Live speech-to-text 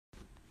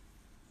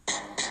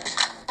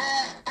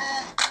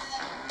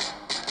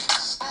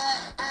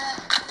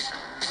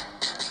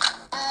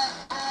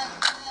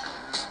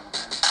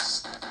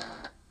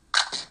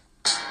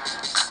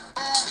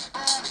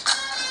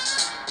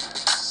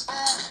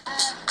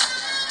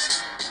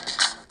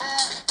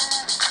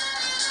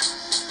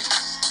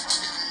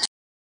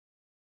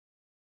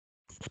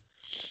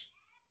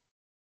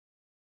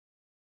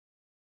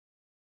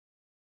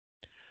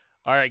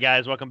All right,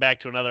 guys, welcome back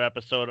to another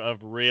episode of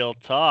Real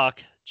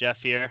Talk. Jeff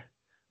here.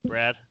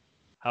 Brad,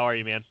 how are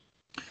you, man?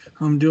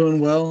 I'm doing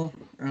well.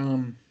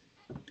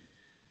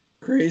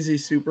 Crazy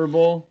Super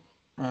Bowl.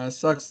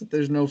 Sucks that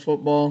there's no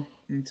football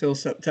until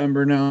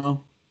September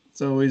now.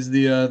 It's always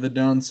the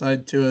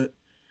downside to it.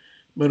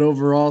 But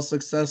overall,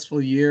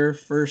 successful year.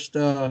 First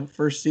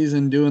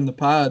season doing the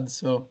pod.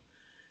 So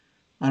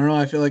I don't know.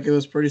 I feel like it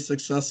was pretty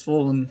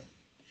successful, and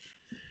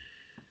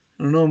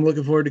I don't know. I'm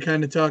looking forward to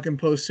kind of talking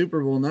post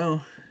Super Bowl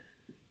now.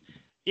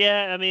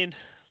 Yeah, I mean,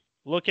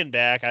 looking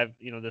back,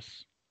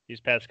 these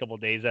past couple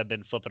of days I've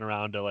been flipping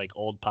around to like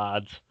old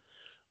pods.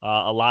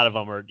 A lot of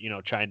them are,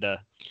 trying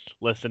to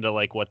listen to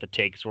like what the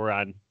takes were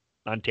on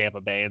Tampa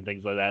Bay and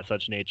things like that,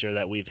 such nature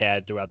that we've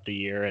had throughout the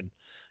year. And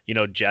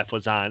Jeff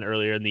was on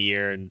earlier in the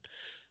year and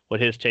what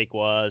his take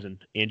was, and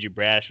Andrew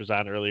Brash was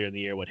on earlier in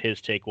the year what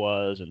his take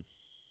was, and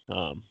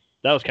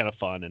that was kind of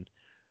fun. And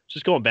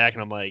just going back,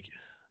 and I'm like,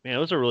 man, it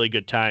was a really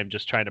good time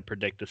just trying to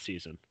predict the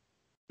season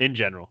in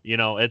general.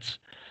 It's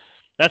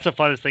that's the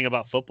funnest thing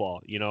about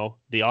football.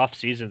 The off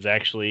season's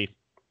actually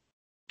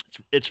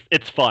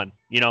it's fun.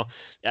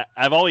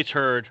 I've always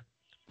heard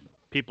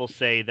people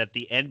say that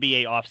the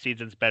NBA off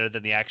season's better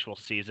than the actual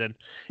season,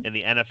 and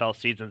the NFL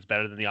season's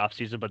better than the off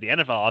season. But the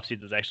NFL off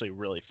season is actually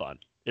really fun.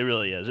 It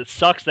really is. It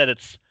sucks that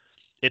it's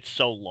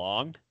so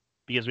long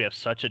because we have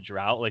such a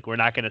drought. Like we're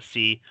not going to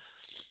see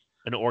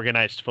an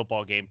organized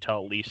football game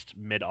till at least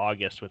mid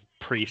August with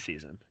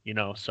preseason.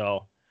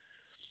 So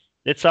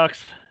it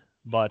sucks.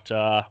 But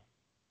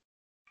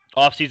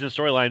off season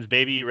storylines,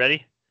 baby, you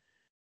ready?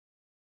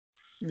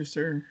 Yes,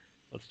 sir.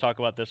 Let's talk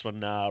about this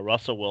one.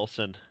 Russell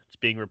Wilson. It's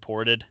being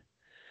reported.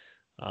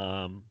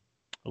 Um,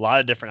 a lot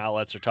of different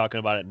outlets are talking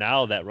about it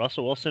now that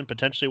Russell Wilson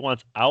potentially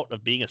wants out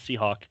of being a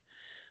Seahawk.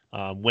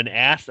 When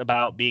asked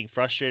about being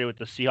frustrated with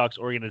the Seahawks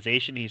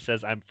organization, he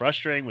says, "I'm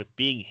frustrated with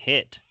being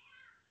hit."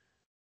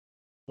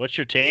 What's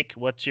your take?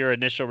 What's your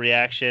initial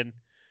reaction?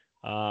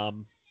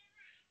 Um,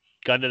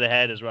 gun to the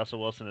head, is Russell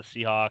Wilson a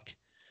Seahawk?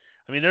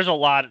 I mean, there's a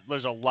lot.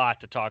 There's a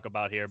lot to talk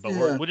about here, but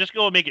Yeah. we'll just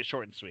go and make it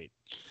short and sweet.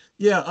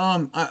 Yeah,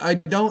 I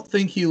don't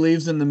think he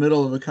leaves in the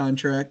middle of a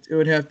contract. It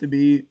would have to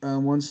be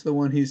once the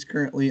one he's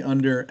currently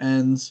under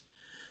ends.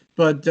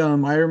 But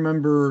I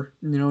remember,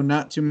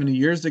 not too many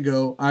years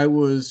ago, I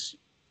was,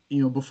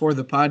 before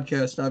the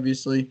podcast,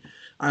 obviously,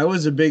 I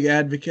was a big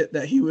advocate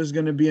that he was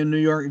going to be a New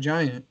York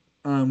Giant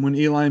when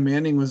Eli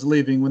Manning was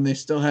leaving, when they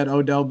still had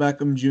Odell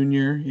Beckham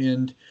Jr.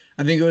 And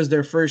I think it was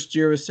their first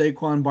year with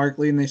Saquon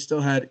Barkley, and they still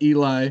had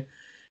Eli.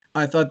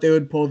 I thought they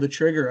would pull the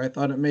trigger. I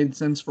thought it made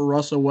sense for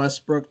Russell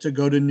Westbrook to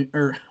go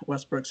to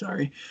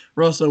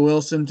Russell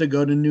Wilson to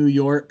go to New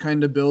York,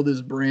 kind of build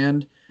his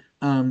brand.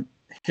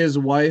 His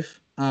wife,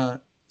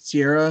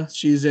 Sierra,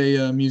 she's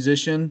a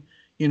musician.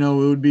 It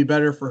would be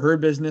better for her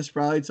business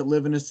probably to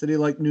live in a city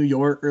like New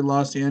York or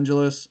Los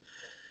Angeles.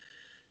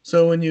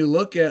 So when you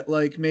look at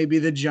like maybe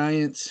the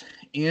Giants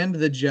and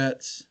the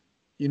Jets,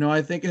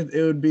 I think it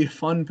would be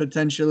fun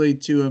potentially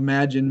to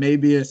imagine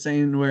maybe a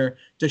scene where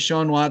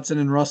Deshaun Watson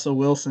and Russell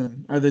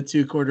Wilson are the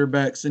two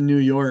quarterbacks in New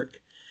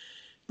York.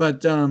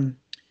 But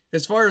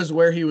as far as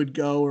where he would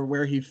go or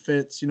where he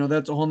fits,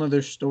 that's a whole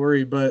nother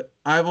story. But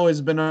I've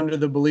always been under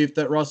the belief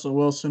that Russell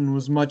Wilson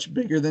was much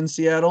bigger than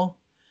Seattle.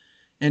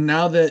 And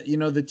now that,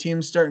 the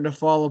team's starting to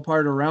fall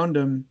apart around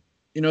him,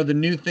 the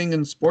new thing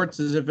in sports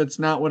is if it's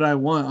not what I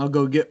want, I'll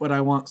go get what I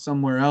want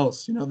somewhere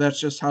else. That's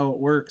just how it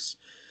works.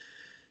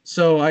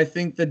 So I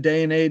think the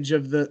day and age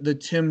of the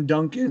Tim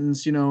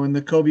Duncans, and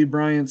the Kobe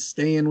Bryants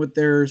staying with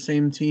their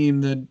same team,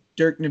 the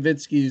Dirk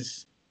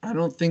Nowitzki's, I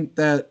don't think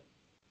that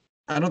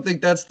I don't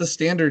think that's the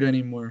standard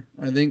anymore.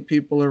 I think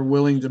people are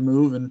willing to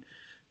move, and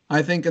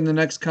I think in the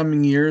next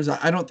coming years,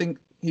 I don't think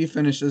he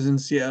finishes in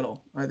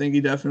Seattle. I think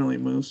he definitely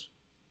moves.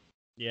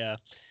 Yeah,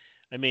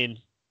 I mean,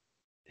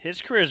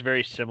 his career is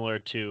very similar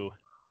to.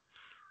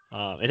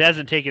 It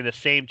hasn't taken the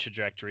same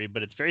trajectory,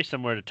 but it's very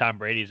similar to Tom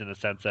Brady's in the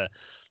sense that,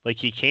 like,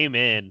 he came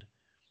in,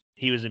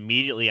 he was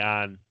immediately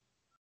on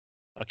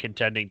a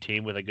contending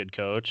team with a good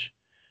coach,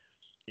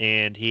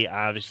 and he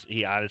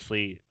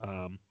honestly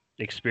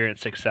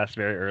experienced success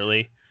very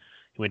early.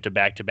 He went to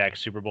back-to-back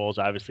Super Bowls,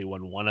 obviously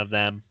won one of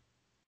them.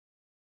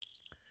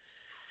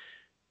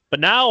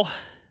 But now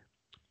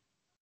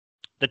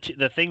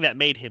the thing that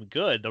made him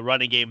good, the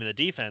running game and the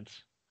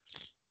defense,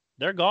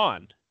 they're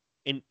gone,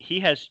 and he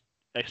has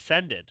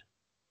ascended.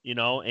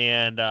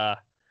 And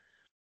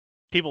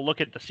people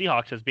look at the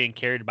Seahawks as being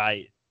carried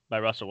by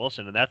Russell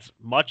Wilson, and that's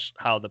much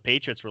how the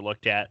Patriots were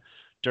looked at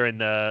during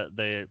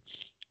the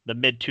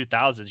mid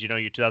 2000s.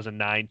 Your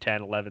 2009,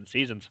 10, 11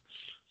 seasons.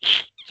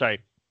 Sorry,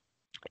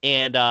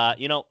 and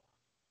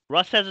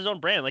Russ has his own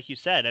brand, like you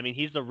said. I mean,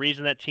 he's the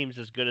reason that teams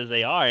as good as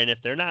they are, and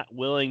if they're not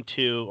willing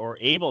to or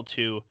able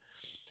to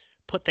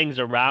put things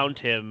around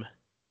him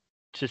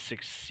to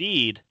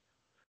succeed,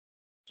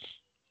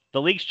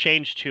 the league's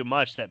changed too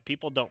much that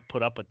people don't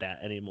put up with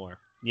that anymore.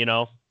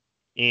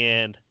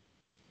 And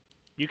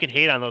you can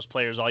hate on those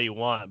players all you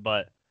want,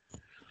 but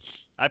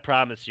I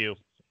promise you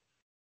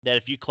that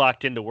if you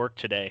clocked into work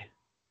today,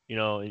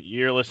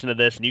 you're listening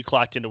to this and you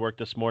clocked into work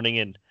this morning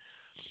and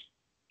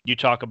you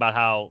talk about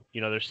how,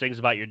 there's things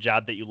about your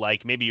job that you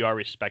like. Maybe you are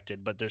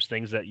respected, but there's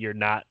things that you're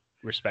not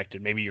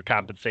respected. Maybe your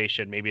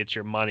compensation, maybe it's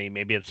your money,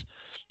 maybe it's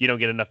you don't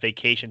get enough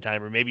vacation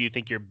time, or maybe you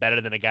think you're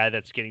better than a guy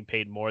that's getting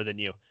paid more than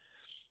you.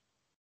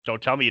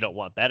 Don't tell me you don't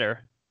want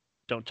better.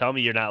 Don't tell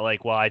me you're not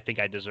like, well, I think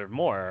I deserve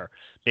more, or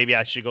maybe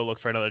I should go look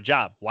for another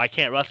job. Why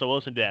can't Russell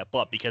Wilson do that?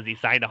 But because he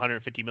signed a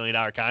 $150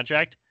 million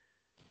contract?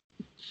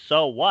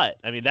 So what?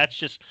 I mean, that's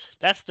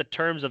the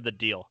terms of the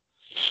deal.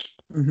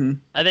 Mm-hmm.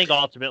 I think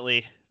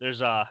ultimately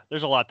there's a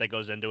lot that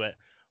goes into it.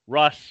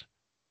 Russ,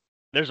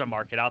 there's a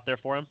market out there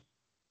for him.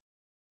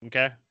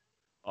 Okay.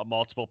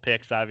 Multiple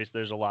picks. Obviously,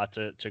 there's a lot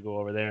to go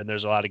over there, and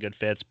there's a lot of good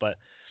fits. But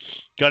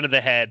gun to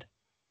the head,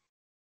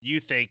 you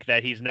think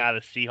that he's not a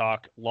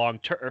Seahawk long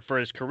term for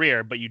his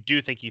career, but you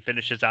do think he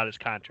finishes out his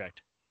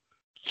contract.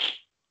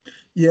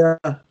 Yeah,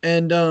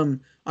 and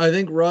I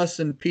think Russ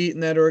and Pete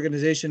and that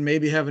organization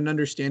maybe have an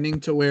understanding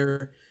to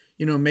where,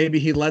 maybe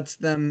he lets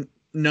them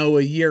know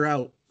a year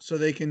out so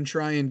they can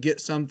try and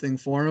get something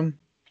for him,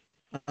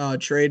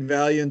 trade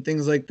value and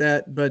things like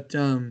that. But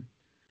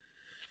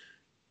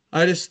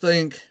I just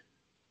think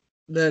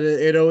that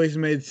it always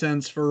made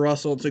sense for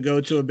Russell to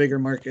go to a bigger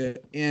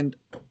market. And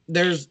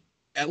there's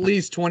at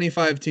least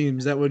 25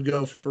 teams that would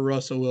go for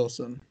Russell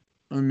Wilson.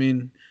 I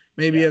mean,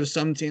 maybe you have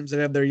some teams that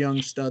have their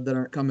young stud that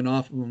aren't coming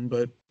off of him,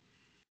 but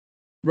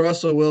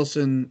Russell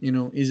Wilson,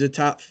 he's a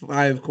top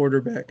 5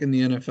 quarterback in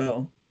the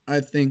NFL. I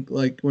think,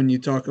 like, when you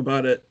talk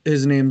about it,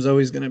 his name's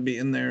always going to be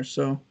in there.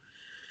 So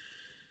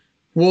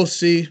we'll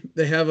see.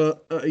 They have a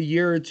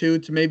year or two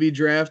to maybe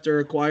draft or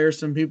acquire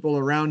some people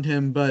around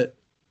him, but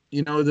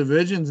the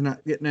division's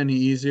not getting any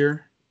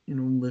easier,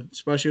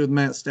 especially with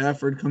Matt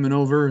Stafford coming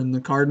over, and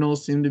the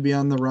Cardinals seem to be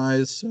on the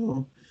rise.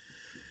 So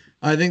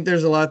I think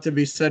there's a lot to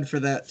be said for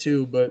that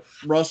too. But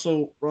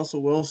Russell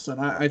Wilson,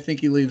 I think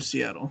he leaves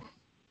Seattle.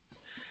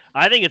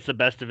 I think it's the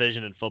best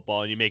division in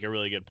football, and you make a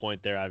really good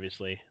point there,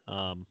 obviously.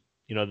 The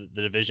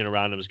division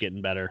around him is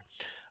getting better.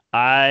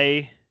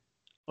 Let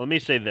me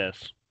say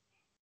this.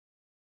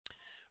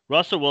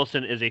 Russell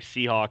Wilson is a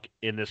Seahawk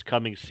in this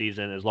coming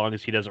season as long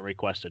as he doesn't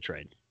request a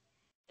trade.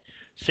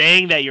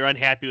 Saying that you're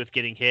unhappy with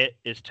getting hit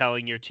is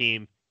telling your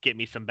team, get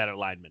me some better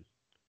linemen.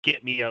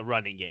 Get me a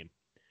running game.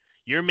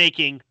 You're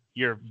making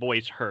your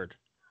voice heard.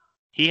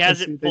 He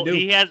hasn't pulled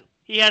a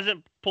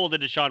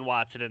Deshaun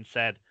Watson and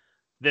said,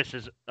 this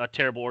is a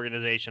terrible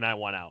organization, I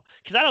want out.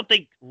 Because I don't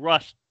think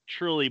Russ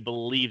truly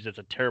believes it's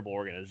a terrible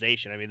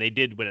organization. I mean, they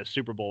did win a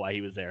Super Bowl while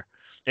he was there.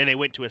 And they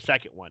went to a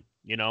second one,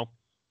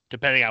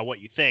 Depending on what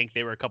you think,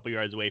 they were a couple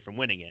yards away from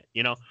winning it,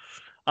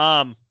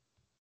 I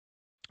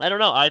don't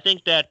know. I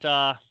think that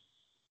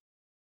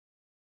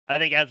I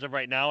think as of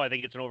right now, I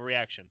think it's an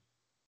overreaction.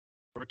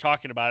 We're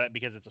talking about it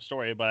because it's a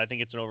story, but I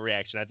think it's an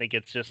overreaction. I think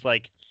it's just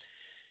like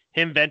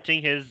him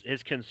venting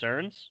his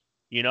concerns.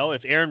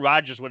 If Aaron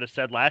Rodgers would have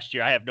said last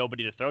year, I have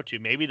nobody to throw to,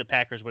 maybe the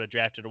Packers would have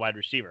drafted a wide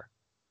receiver.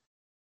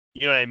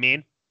 You know what I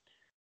mean?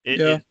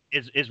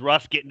 Is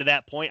Russ getting to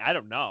that point? I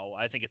don't know.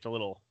 I think it's a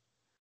little.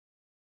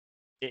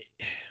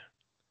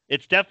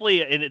 It's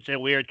definitely, and it's a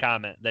weird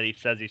comment that he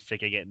says he's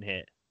sick of getting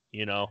hit.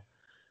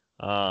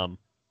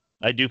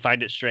 I do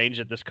find it strange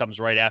that this comes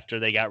right after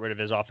they got rid of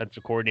his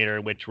offensive coordinator,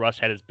 in which Russ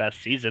had his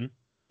best season.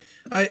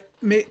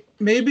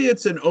 Maybe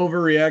it's an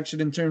overreaction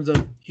in terms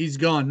of he's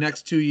gone.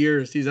 Next 2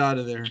 years, he's out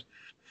of there.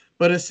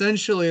 But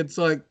essentially, it's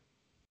like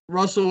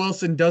Russell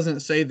Wilson doesn't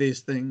say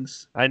these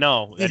things. I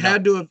know.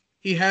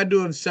 He had to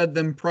have said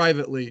them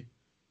privately,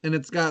 and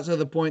it's got to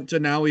the point to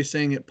now he's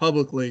saying it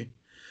publicly,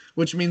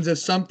 which means if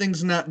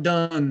something's not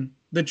done,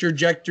 the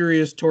trajectory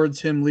is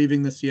towards him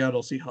leaving the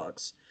Seattle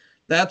Seahawks.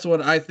 That's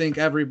what I think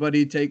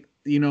everybody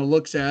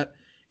looks at.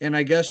 And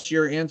I guess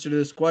your answer to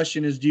this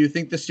question is, do you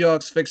think the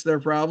Seahawks fix their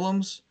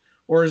problems,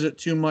 or is it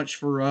too much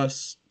for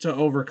us to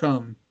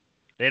overcome?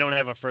 They don't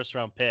have a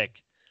first-round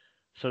pick,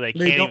 so they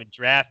can't even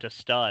draft a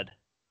stud.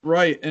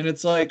 Right, and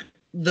it's like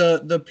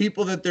the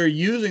people that they're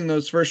using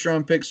those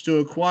first-round picks to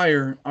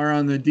acquire are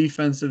on the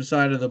defensive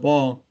side of the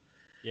ball.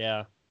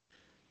 Yeah.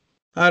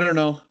 I don't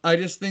know. I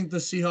just think the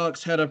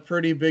Seahawks had a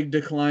pretty big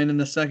decline in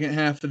the second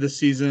half of the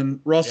season.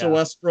 Russell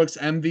Westbrook's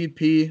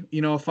MVP,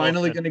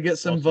 finally going to get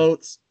some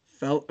votes.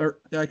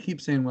 I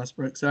keep saying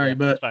Westbrook, sorry,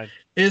 but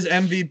his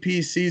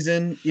MVP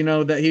season,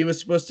 that he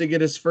was supposed to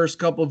get his first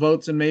couple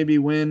votes and maybe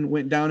win,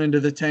 went down into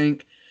the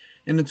tank.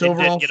 And it's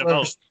overall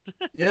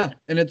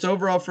and it's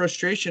overall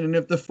frustration. And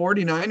if the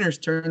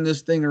 49ers turn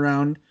this thing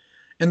around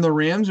and the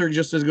Rams are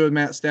just as good with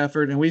Matt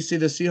Stafford, and we see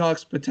the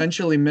Seahawks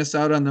potentially miss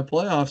out on the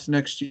playoffs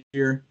next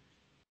year.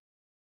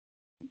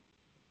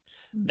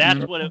 That's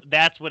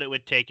what it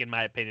would take, in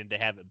my opinion, to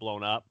have it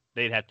blown up.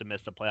 They'd have to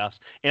miss the playoffs.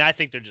 And I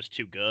think they're just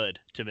too good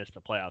to miss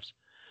the playoffs.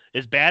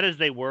 As bad as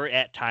they were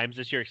at times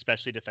this year,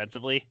 especially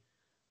defensively,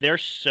 they're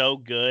so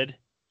good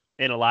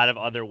in a lot of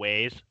other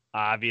ways.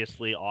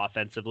 Obviously,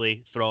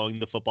 offensively, throwing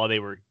the football, they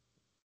were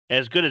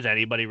as good as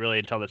anybody really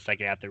until the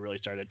second half. They really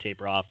started to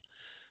taper off.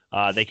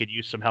 They could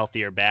use some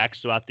healthier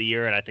backs throughout the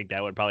year, and I think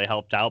that would probably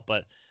help out.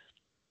 But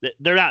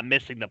they're not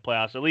missing the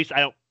playoffs. At least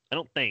I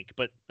don't think,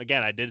 but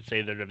again, I did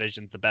say their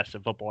division's the best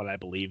in football, and I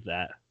believe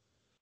that.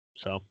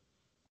 So,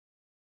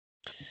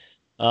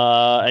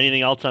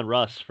 anything else on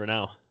Russ for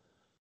now?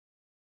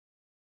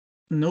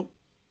 Nope.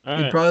 All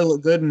He'd right. probably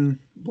look good in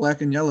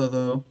black and yellow,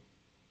 though.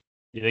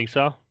 You think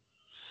so?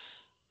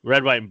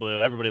 Red, white, and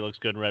blue. Everybody looks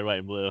good in red, white,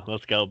 and blue.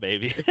 Let's go,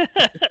 baby.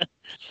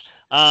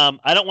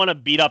 I don't want to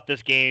beat up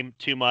this game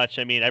too much.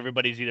 I mean,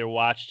 everybody's either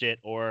watched it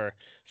or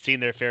seen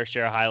their fair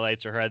share of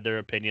highlights or heard their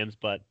opinions.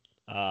 But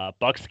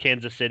Bucks,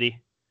 Kansas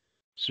City,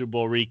 Super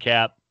Bowl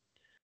recap.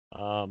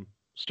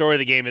 Story of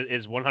the game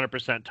is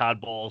 100%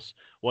 Todd Bowles,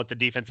 what the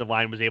defensive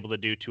line was able to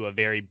do to a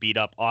very beat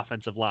up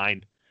offensive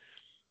line.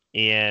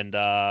 And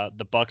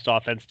the Bucks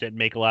offense didn't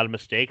make a lot of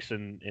mistakes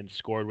and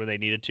scored when they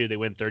needed to. They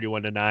win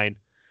 31-9.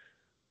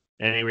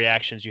 Any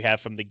reactions you have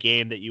from the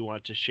game that you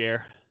want to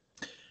share?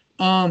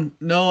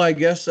 No, I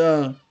guess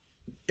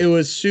it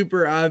was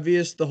super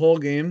obvious the whole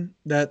game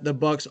that the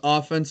Bucks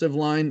offensive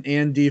line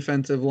and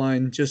defensive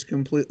line just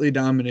completely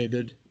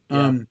dominated.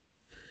 Yeah.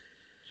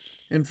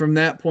 And from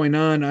that point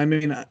on, I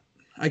mean,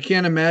 I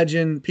can't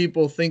imagine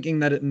people thinking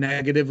that it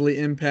negatively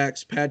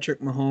impacts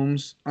Patrick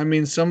Mahomes. I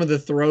mean, some of the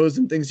throws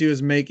and things he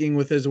was making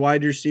with his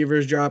wide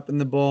receivers dropping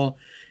the ball,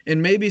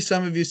 and maybe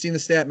some of you seen the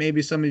stat,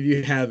 maybe some of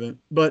you haven't,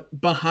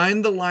 but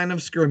behind the line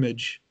of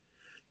scrimmage,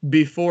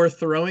 before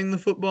throwing the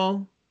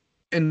football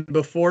and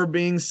before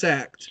being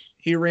sacked,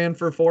 he ran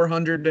for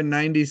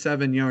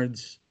 497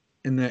 yards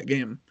in that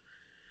game.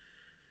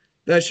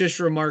 That's just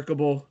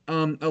remarkable.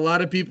 A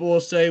lot of people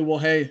will say, well,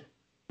 hey,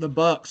 the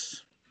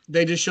Bucks,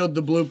 they just showed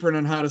the blueprint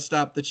on how to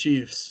stop the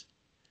Chiefs.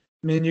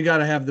 I mean, you got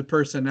to have the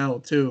personnel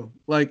too.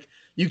 Like,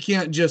 you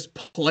can't just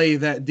play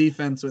that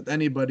defense with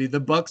anybody. The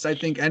Bucks, I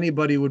think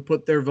anybody would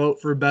put their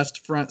vote for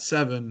best front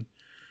seven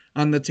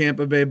on the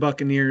Tampa Bay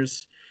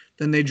Buccaneers.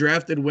 Then they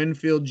drafted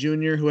Winfield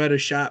Jr., who had a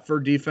shot for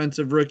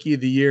Defensive Rookie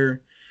of the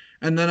Year.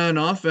 And then on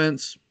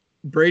offense,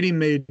 Brady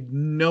made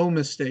no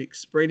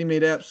mistakes. Brady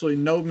made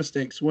absolutely no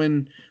mistakes.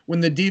 When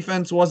the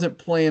defense wasn't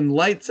playing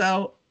lights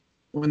out,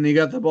 when they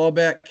got the ball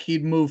back,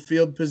 he'd move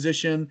field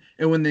position.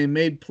 And when they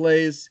made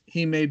plays,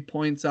 he made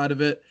points out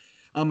of it.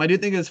 I do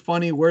think it's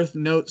funny, worth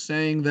note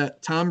saying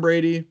that Tom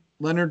Brady,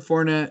 Leonard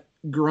Fournette,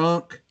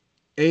 Gronk,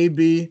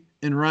 AB,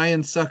 and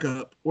Ryan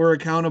Suckup were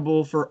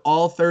accountable for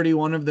all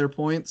 31 of their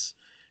points,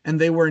 and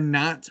they were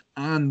not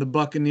on the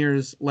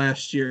Buccaneers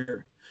last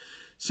year.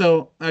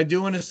 So I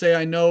do want to say,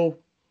 I know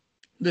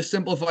the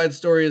simplified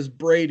story is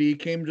Brady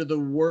came to the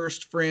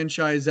worst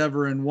franchise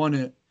ever and won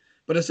it.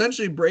 But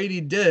essentially Brady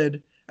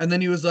did, and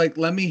then he was like,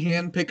 let me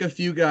handpick a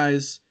few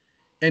guys,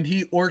 and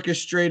he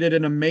orchestrated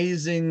an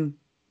amazing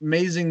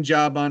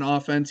job on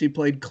offense. He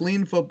played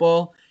clean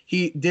football.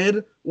 He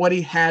did what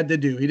he had to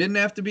do. He didn't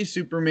have to be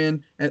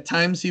Superman. At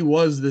times he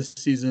was this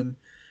season.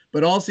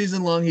 But all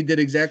season long, he did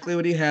exactly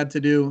what he had to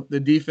do. The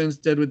defense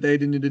did what they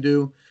needed to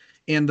do.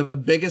 And the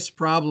biggest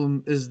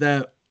problem is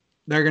that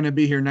they're going to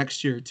be here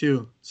next year,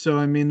 too. So,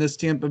 I mean, this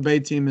Tampa Bay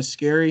team is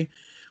scary.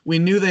 We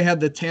knew they had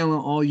the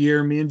talent all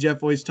year. Me and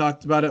Jeff always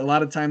talked about it. A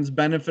lot of times,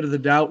 benefit of the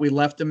doubt, we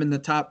left them in the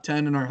top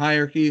 10 in our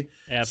hierarchy.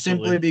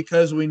 Absolutely. Simply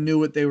because we knew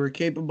what they were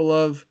capable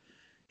of.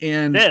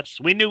 And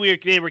we knew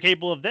they were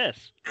capable of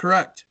this.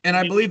 Correct. And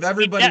I believe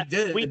everybody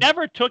did. We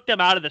never took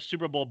them out of the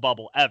Super Bowl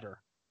bubble, ever.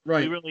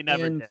 Right. We really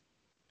never did.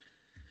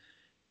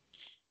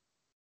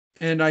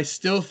 And I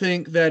still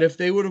think that if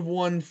they would have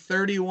won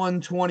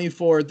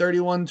 31-24,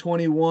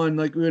 31-21,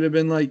 like we would have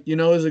been like, it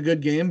was a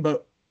good game,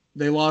 but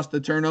they lost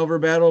the turnover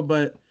battle.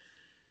 But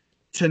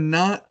to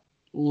not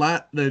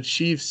let the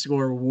Chiefs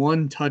score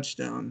one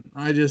touchdown,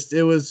 I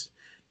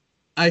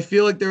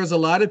feel like there was a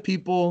lot of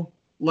people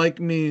like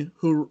me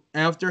who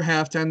after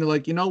halftime, they're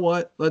like, you know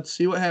what? Let's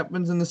see what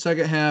happens in the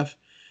second half.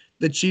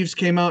 The Chiefs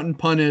came out and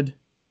punted,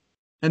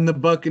 and the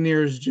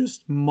Buccaneers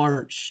just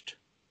marched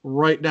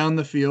right down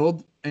the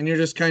field. And you're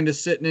just kind of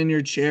sitting in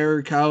your chair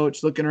or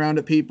couch looking around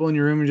at people in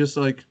your room and just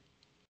like,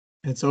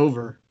 it's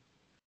over.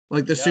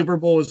 Like the Super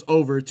Bowl is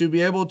over. To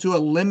be able to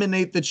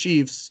eliminate the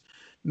Chiefs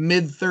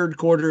mid-third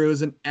quarter, it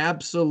was an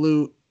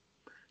absolute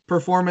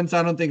performance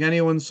I don't think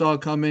anyone saw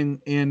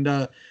coming.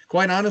 And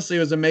quite honestly, it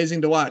was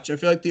amazing to watch. I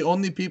feel like the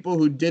only people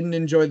who didn't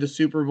enjoy the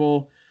Super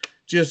Bowl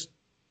just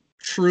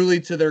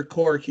truly to their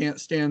core can't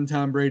stand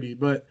Tom Brady.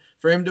 But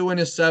for him to win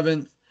his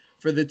seventh,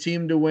 for the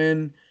team to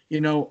win,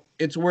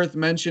 it's worth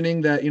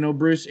mentioning that,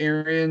 Bruce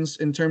Arians,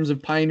 in terms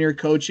of pioneer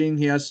coaching,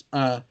 he has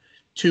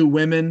two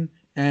women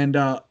and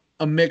a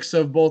mix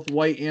of both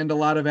white and a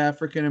lot of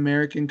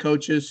African-American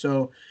coaches.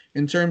 So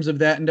in terms of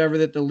that endeavor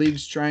that the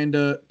league's trying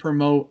to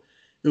promote,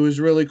 it was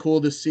really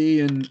cool to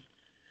see. And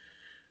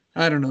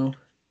I don't know,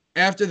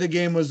 after the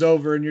game was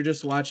over and you're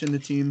just watching the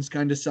teams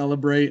kind of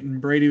celebrate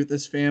and Brady with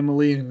his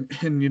family and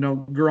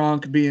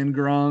Gronk being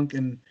Gronk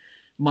and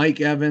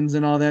Mike Evans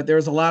and all that, there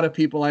was a lot of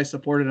people I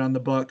supported on the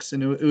Bucks,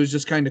 and it was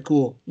just kind of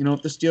cool.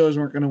 If the Steelers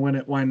weren't going to win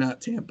it, why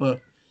not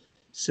Tampa?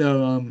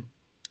 So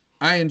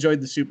I enjoyed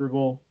the Super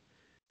Bowl,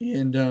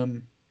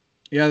 and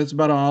that's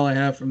about all I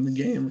have from the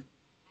game.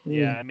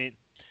 Yeah, I mean,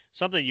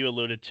 something you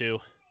alluded to,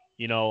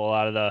 a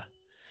lot of the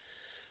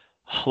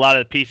a lot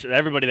of the pieces,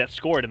 everybody that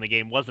scored in the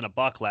game wasn't a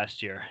Buck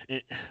last year.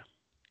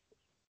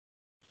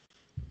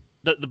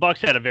 The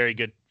Bucks had a very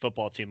good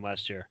football team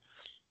last year.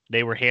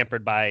 They were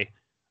hampered by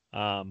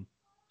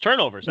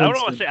turnovers. I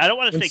don't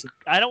want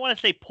to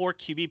say poor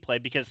QB play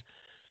because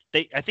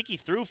I think he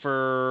threw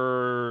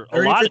for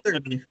a lot of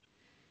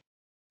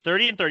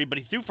 30 and 30, but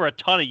he threw for a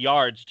ton of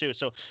yards too.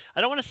 So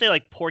I don't want to say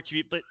like poor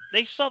QB, but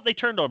they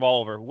turned the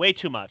ball over way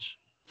too much.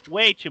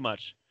 Like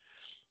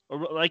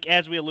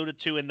as we alluded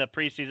to in the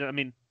preseason, I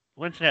mean,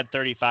 Winston had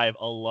 35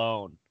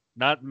 alone,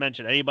 not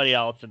mention anybody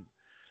else, and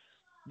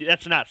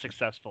that's not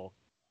successful.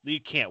 You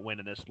can't win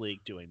in this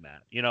league doing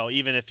that.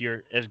 Even if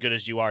you're as good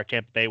as you are,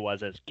 Tampa Bay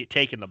was as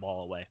taking the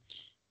ball away.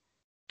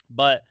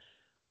 But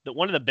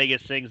one of the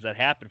biggest things that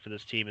happened for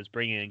this team is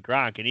bringing in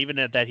Gronk, and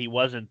even that he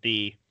wasn't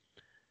the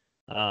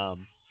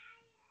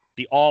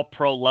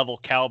all-pro level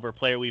caliber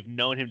player we've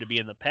known him to be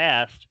in the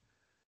past.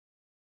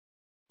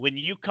 When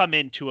you come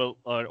into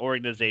an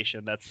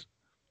organization that's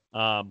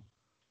on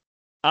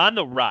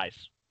the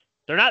rise,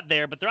 they're not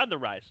there, but they're on the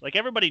rise. Like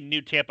everybody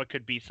knew Tampa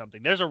could be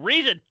something. There's a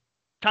reason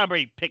Tom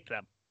Brady picked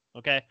them.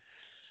 Okay.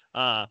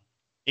 And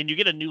you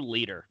get a new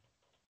leader.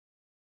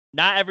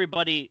 Not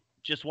everybody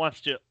just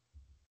wants to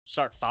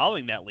start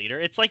following that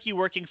leader. It's like you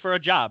working for a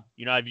job.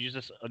 I've used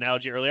this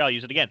analogy earlier. I'll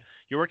use it again.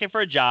 You're working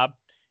for a job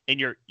and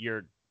your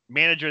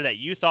manager that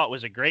you thought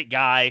was a great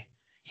guy,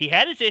 he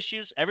had his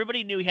issues.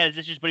 Everybody knew he had his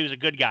issues, but he was a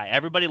good guy.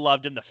 Everybody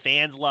loved him. The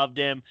fans loved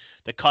him.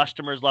 The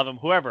customers love him,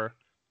 whoever.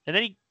 And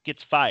then he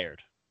gets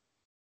fired.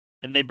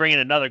 And they bring in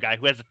another guy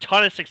who has a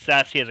ton of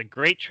success. He has a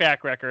great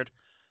track record.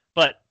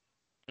 But,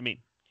 I mean,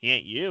 he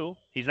ain't you.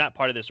 He's not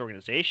part of this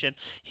organization.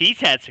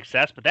 He's had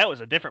success, but that was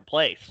a different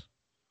place.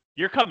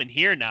 You're coming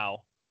here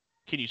now.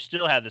 Can you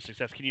still have the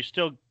success? Can you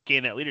still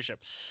gain that leadership?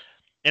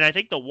 And I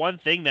think the one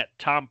thing that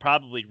Tom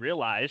probably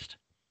realized,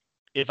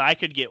 if I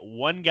could get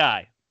one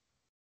guy,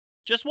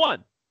 just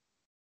one,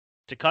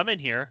 to come in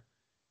here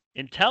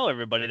and tell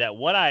everybody that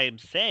what I am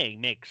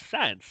saying makes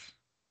sense,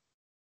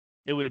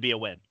 it would be a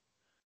win.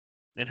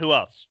 And who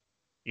else?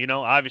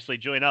 Obviously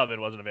Julian Edelman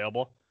wasn't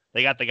available.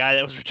 They got the guy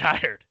that was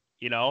retired,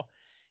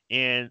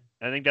 And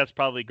I think that's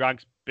probably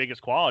Gronk's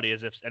biggest quality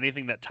is if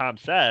anything that Tom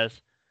says,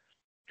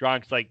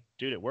 Gronk's like,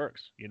 dude, it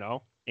works,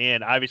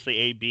 And obviously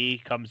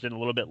AB comes in a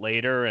little bit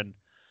later. And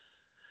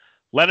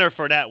Leonard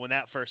Fournette, when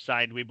that first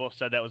signed, we both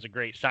said that was a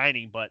great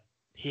signing, but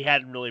he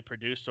hadn't really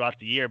produced throughout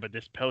the year. But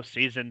this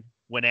postseason,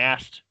 when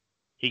asked,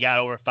 he got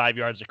over 5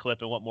 yards a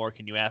clip. And what more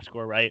can you ask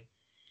for, right?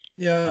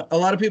 Yeah, a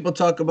lot of people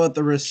talk about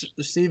the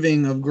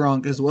receiving of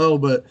Gronk as well,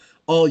 but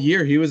all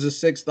year he was a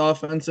sixth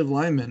offensive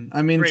lineman.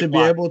 I mean, to be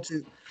able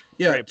to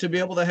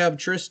have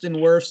Tristan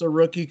Wirfs, a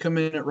rookie, come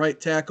in at right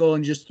tackle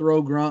and just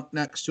throw Gronk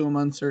next to him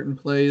on certain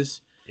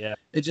plays. Yeah,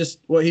 it just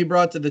what he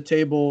brought to the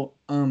table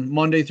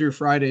Monday through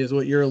Friday is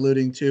what you're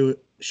alluding to.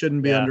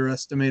 Shouldn't be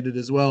underestimated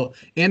as well.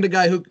 And a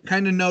guy who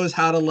kind of knows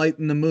how to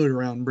lighten the mood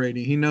around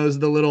Brady. He knows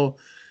the little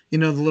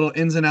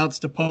ins and outs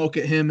to poke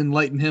at him and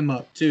lighten him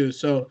up too.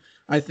 So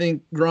I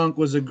think Gronk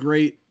was a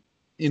great,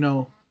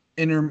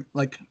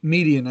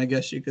 median, I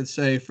guess you could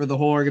say, for the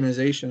whole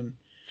organization.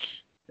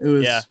 It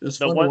was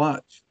fun to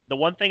watch. The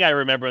one thing I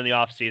remember in the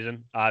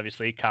offseason,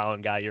 obviously,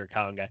 Colin guy, you're a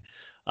Colin guy.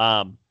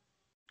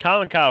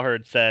 Colin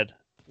Cowherd said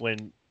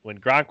when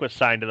Gronk was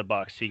signed to the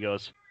Bucs, he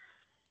goes,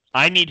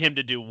 I need him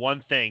to do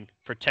one thing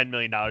for $10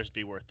 million to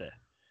be worth it.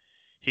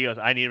 He goes,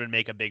 I need him to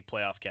make a big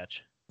playoff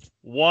catch.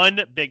 One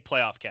big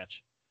playoff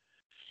catch.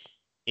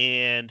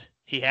 And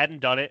he hadn't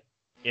done it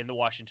in the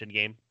Washington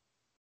game.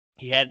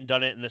 He hadn't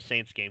done it in the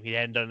Saints game. He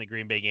hadn't done it in the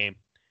Green Bay game.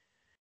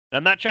 And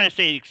I'm not trying to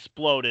say he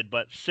exploded,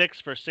 but 6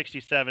 for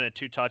 67 and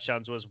 2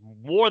 touchdowns was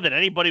more than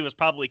anybody was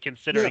probably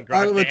considering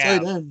Gronk to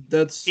have.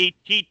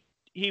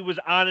 He was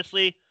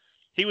honestly,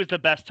 he was the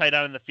best tight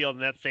end in the field,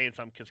 and that's saying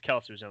something because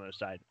Kelce was on the other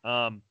side.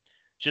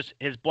 Just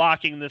his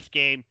blocking this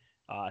game,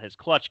 his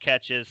clutch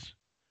catches.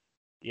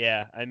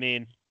 Yeah, I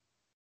mean,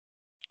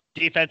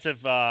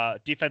 defensive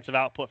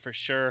output for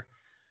sure.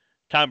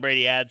 Tom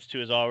Brady adds to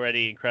his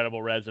already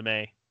incredible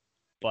resume.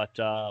 But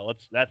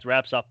that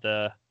wraps up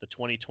the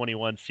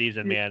 2021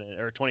 season, man,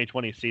 or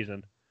 2020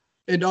 season.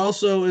 It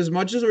also, as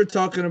much as we're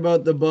talking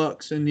about the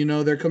Bucs and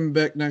they're coming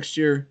back next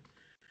year,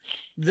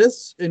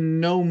 this in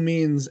no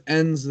means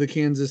ends the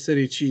Kansas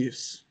City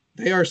Chiefs.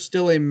 They are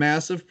still a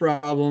massive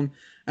problem,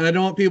 and I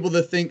don't want people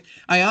to think.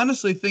 I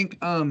honestly think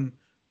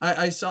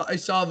I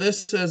saw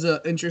this as an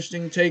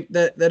interesting take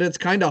that it's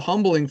kind of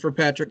humbling for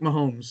Patrick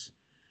Mahomes.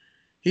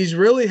 He's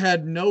really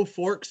had no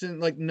forks and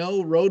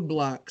no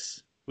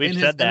roadblocks. We've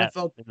said that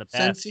in the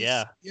past,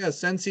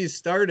 since he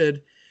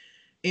started.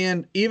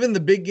 And even the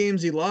big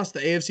games he lost, the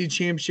AFC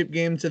Championship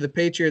game to the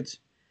Patriots,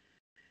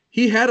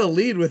 he had a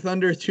lead with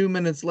under 2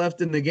 minutes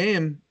left in the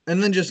game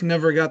and then just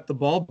never got the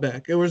ball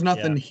back. There was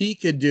nothing he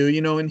could do,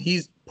 and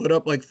he's put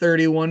up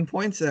 31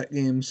 points that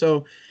game.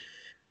 So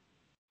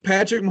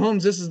Patrick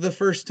Mahomes, this is the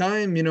first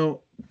time,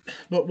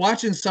 but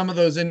watching some of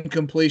those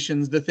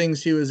incompletions, the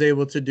things he was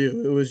able to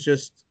do,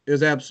 it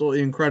was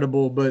absolutely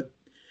incredible. But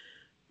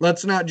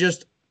let's not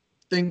just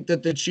think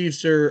that the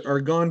Chiefs are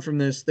gone from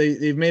this.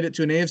 They've made it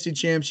to an AFC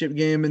Championship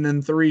game and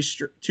then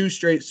two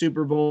straight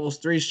Super Bowls,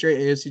 three straight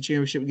AFC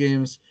Championship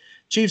games.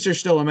 Chiefs are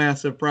still a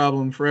massive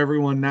problem for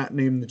everyone not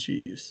named the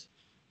Chiefs.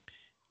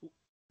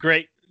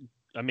 Great.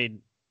 I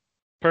mean,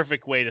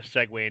 perfect way to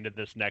segue into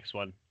this next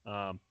one.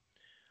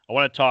 I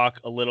want to talk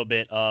a little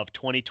bit of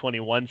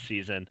 2021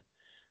 season,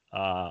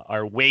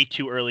 our way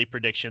too early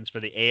predictions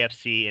for the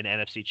AFC and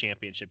NFC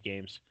championship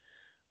games.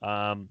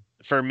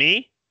 For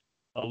me,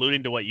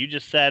 alluding to what you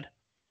just said,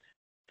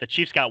 the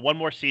Chiefs got one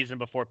more season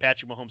before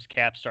Patrick Mahomes'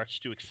 cap starts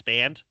to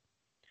expand.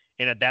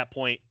 And at that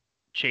point,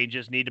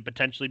 changes need to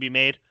potentially be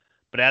made.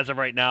 But as of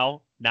right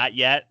now, not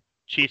yet.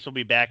 Chiefs will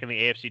be back in the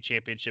AFC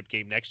championship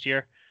game next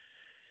year.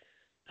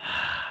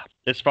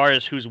 As far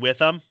as who's with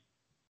them,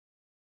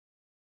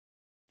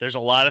 there's a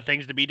lot of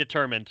things to be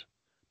determined,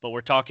 but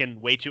we're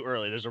talking way too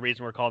early. There's a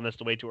reason we're calling this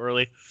the way too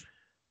early.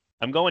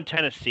 I'm going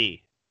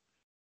Tennessee.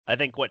 I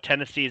think what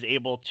Tennessee is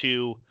able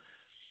to,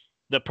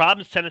 the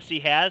problems Tennessee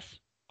has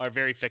are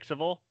very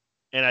fixable,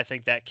 and I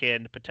think that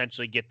can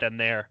potentially get them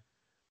there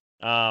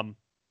in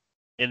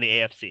the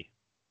AFC.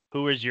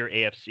 Who is your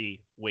AFC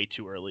way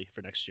too early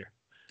for next year?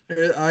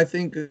 I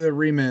think a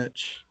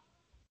rematch.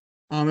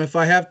 If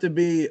I have to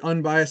be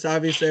unbiased,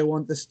 obviously I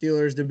want the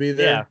Steelers to be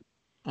there.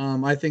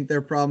 Yeah. I think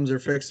their problems are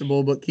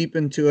fixable, but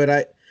keeping to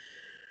it,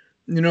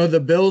 the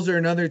Bills are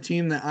another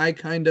team that I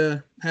kind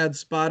of had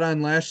spot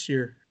on last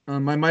year. I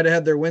might have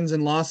had their wins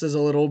and losses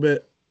a little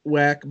bit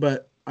whack,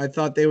 but I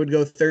thought they would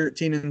go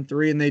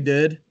 13-3, and they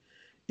did.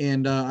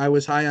 And I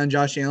was high on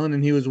Josh Allen,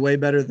 and he was way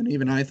better than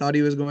even I thought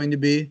he was going to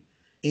be.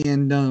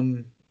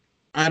 And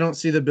I don't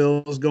see the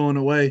Bills going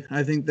away.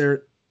 I think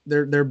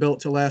they're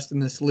built to last in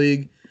this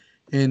league.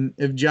 And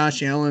if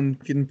Josh Allen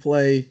can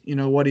play,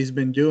 what he's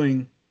been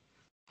doing,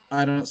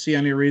 I don't see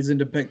any reason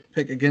to pick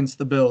against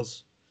the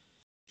Bills.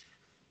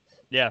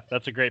 Yeah,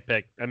 that's a great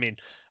pick. I mean,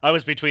 I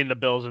was between the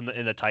Bills and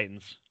the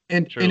Titans.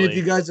 And if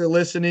you guys are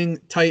listening,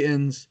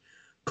 Titans,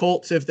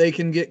 Colts, if they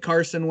can get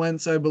Carson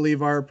Wentz, I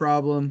believe are a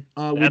problem.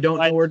 We don't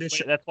know where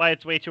to. That's why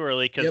it's way too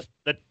early, because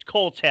the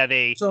Colts have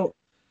a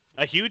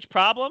huge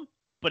problem,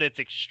 but it's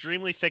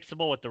extremely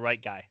fixable with the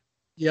right guy.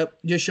 Yep,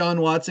 Deshaun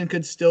Watson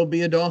could still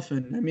be a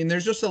Dolphin. I mean,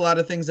 there's just a lot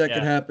of things that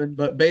could happen,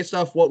 but based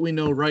off what we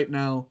know right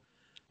now,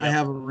 I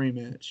have a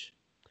rematch.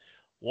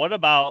 What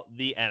about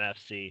the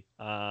NFC?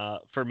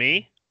 For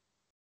me,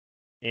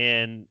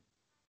 and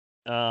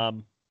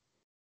again,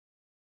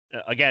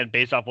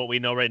 based off what we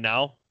know right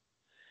now,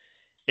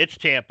 it's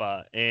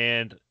Tampa,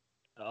 and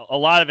a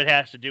lot of it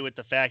has to do with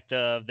the fact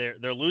of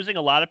they're losing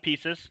a lot of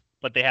pieces,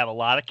 but they have a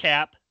lot of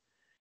cap,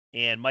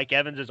 and Mike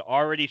Evans has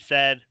already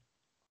said,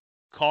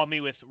 call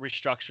me with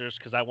restructures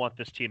because I want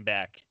this team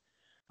back.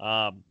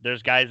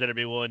 There's guys that are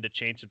be willing to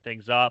change some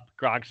things up.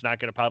 Gronk's not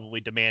going to probably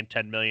demand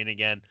 $10 million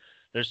again.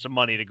 There's some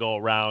money to go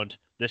around.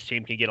 This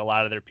team can get a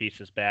lot of their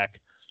pieces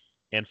back.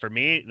 And for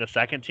me, the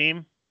second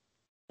team,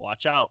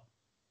 watch out.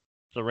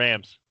 It's the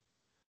Rams.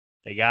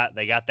 They got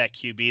that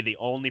QB. The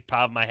only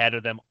problem I had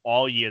with them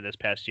all year this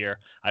past year,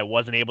 I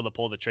wasn't able to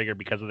pull the trigger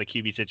because of the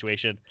QB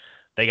situation.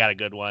 They got a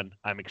good one.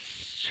 I'm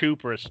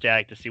super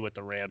ecstatic to see what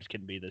the Rams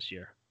can be this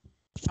year.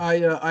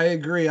 I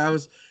agree.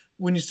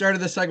 When you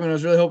started this segment, I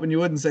was really hoping you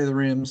wouldn't say the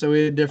Rams, so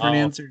we had different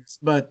answers.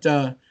 But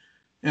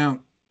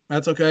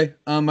that's okay.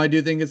 I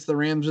do think it's the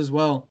Rams as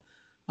well.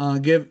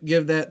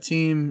 Give that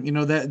team,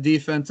 that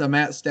defense, a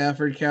Matt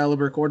Stafford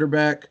caliber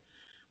quarterback,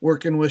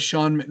 working with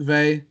Sean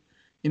McVay.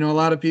 A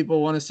lot of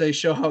people want to say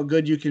show how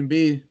good you can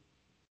be.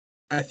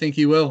 I think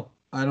he will.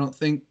 I don't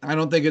think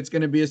it's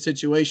going to be a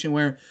situation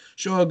where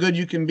show how good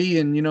you can be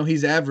and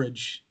he's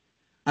average.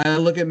 I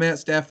look at Matt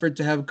Stafford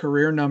to have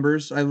career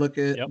numbers. I look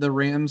at the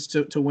Rams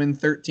to win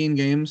 13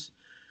 games.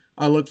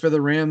 I look for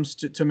the Rams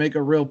to make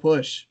a real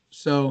push.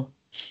 So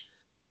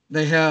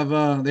they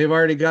have they've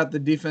already got the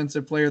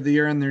defensive player of the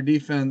year on their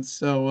defense.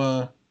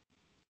 So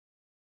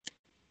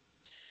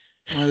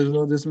might as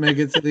well just make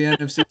it to the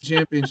NFC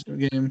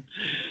Championship game.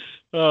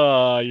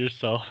 Oh, you're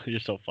so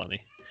funny.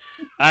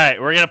 All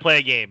right, we're gonna play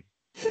a game.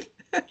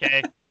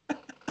 Okay.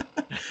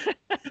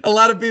 A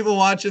lot of people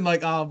watching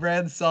like, oh,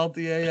 Brad's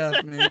salty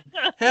AF, man.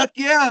 Heck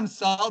yeah, I'm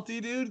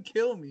salty, dude.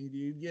 Kill me,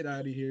 dude. Get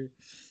out of here.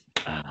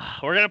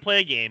 We're going to play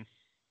a game.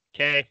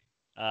 Okay.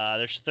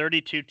 There's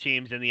 32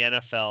 teams in the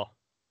NFL.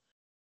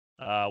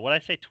 What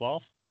did I say,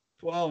 12?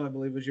 12, I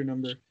believe, was your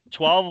number.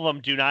 12 of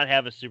them do not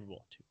have a Super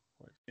Bowl.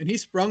 And he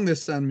sprung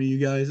this on me, you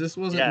guys. This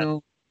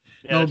wasn't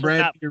no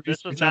Brad.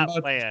 This was not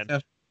planned.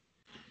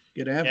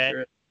 Get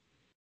after it.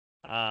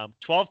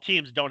 12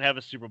 teams don't have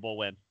a Super Bowl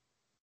win.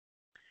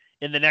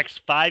 In the next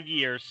 5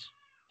 years,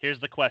 here's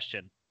the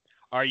question.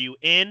 Are you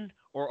in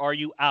or are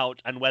you out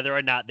on whether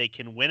or not they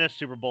can win a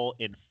Super Bowl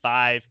in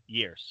 5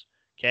 years?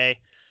 Okay?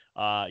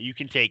 You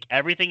can take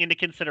everything into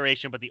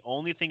consideration, but the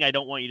only thing I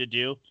don't want you to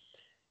do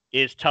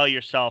is tell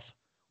yourself,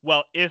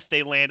 well, if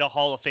they land a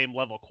Hall of Fame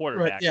level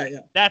quarterback,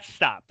 that's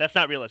not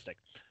realistic.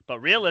 But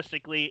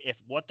realistically, if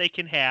what they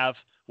can have,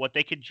 what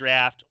they could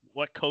draft,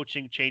 what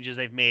coaching changes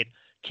they've made,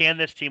 can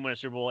this team win a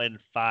Super Bowl in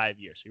 5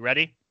 years? You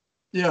ready?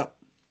 Yeah.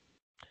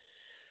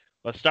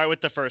 Let's start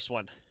with the first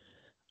one.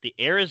 The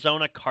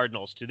Arizona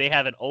Cardinals. Do they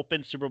have an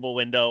open Super Bowl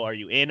window? Are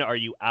you in? Are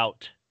you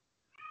out?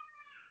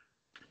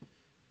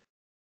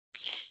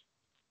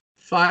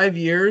 5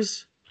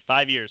 years.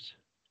 5 years.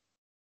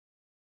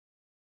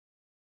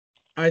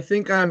 I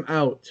think I'm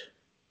out.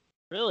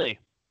 Really?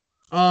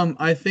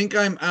 I think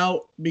I'm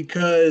out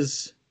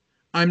because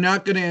I'm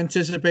not going to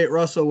anticipate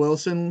Russell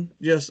Wilson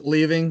just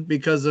leaving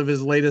because of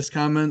his latest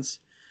comments.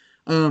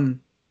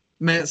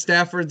 Matt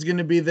Stafford's going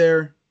to be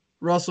there.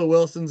 Russell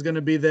Wilson's going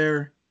to be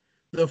there.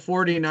 The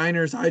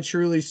 49ers, I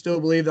truly still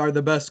believe, are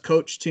the best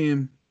coach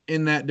team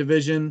in that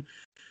division.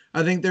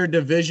 I think their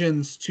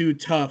division's too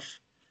tough.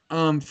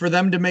 For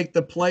them to make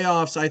the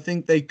playoffs, I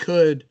think they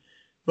could.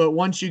 But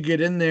once you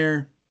get in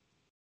there,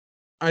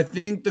 I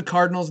think the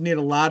Cardinals need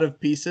a lot of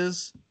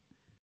pieces.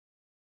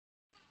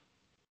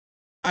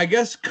 I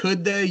guess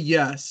could they?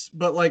 Yes,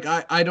 but like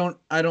I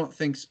don't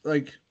think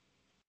like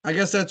I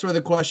guess that's where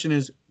the question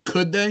is.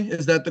 Could they?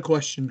 Is that the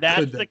question?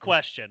 That's the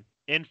question.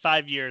 In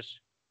 5 years,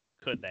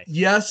 could they?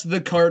 Yes,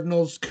 the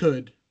Cardinals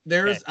could.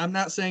 Okay. I'm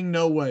not saying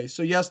no way.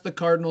 So yes, the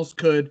Cardinals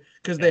could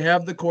because they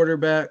have the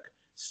quarterback,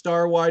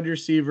 star wide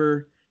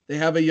receiver. They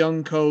have a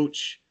young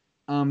coach.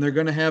 They're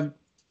going to have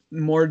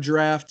more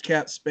draft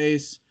cap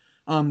space.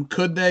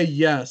 Could they?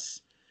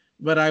 Yes,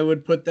 but I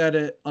would put that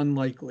at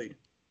unlikely.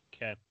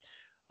 Okay.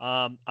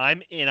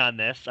 I'm in on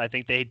this. I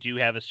think they do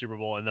have a Super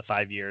Bowl in the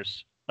 5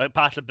 years. A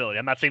possibility.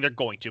 I'm not saying they're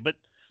going to, but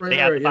they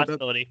have the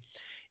possibility.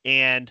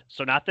 And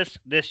so not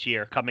this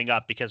year coming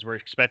up because we're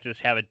expected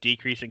to have a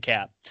decrease in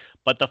cap,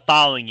 but the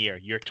following year,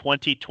 your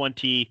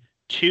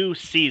 2022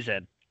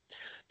 season,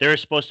 there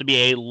is supposed to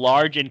be a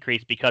large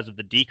increase because of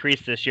the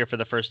decrease this year for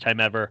the first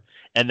time ever,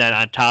 and then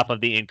on top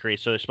of the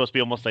increase. So it's supposed to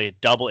be almost like a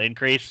double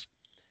increase.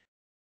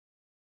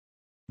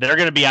 They're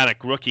going to be on a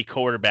rookie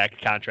quarterback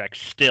contract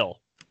still.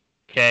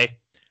 Okay?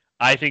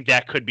 I think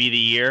that could be the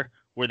year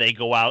where they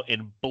go out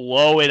and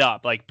blow it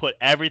up, like put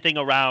everything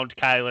around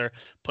Kyler,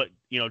 put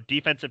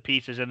defensive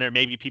pieces in there.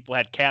 Maybe people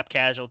had cap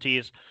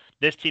casualties.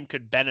 This team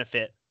could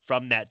benefit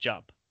from that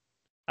jump.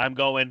 I'm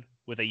going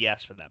with a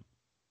yes for them.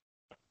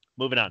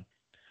 Moving on.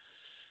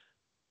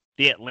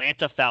 The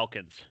Atlanta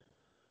Falcons.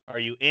 Are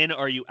you in or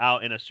are you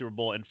out in a Super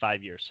Bowl in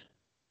 5 years?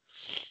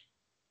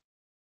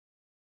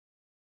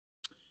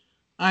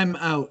 I'm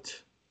out.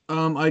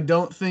 I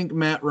don't think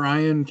Matt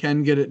Ryan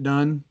can get it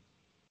done.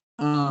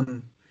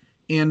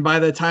 And by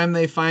the time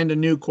they find a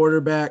new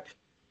quarterback,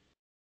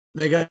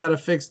 they got to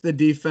fix the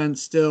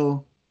defense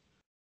still.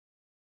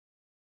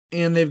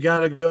 And they've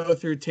got to go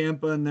through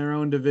Tampa in their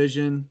own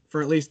division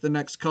for at least the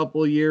next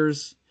couple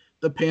years.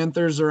 The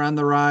Panthers are on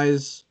the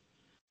rise.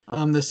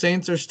 The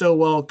Saints are still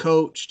well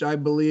coached. I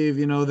believe,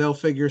 they'll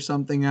figure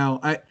something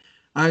out.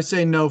 I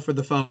say no for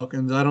the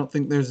Falcons. I don't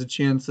think there's a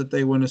chance that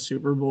they win a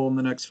Super Bowl in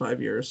the next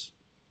 5 years.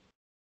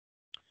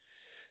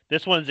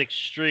 This one's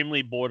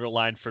extremely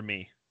borderline for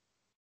me.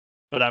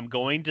 But I'm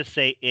going to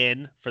say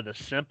in for the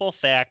simple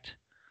fact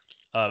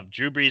of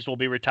Drew Brees will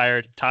be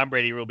retired, Tom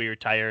Brady will be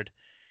retired,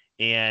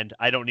 and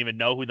I don't even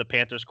know who the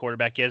Panthers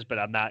quarterback is, but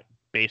I'm not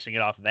basing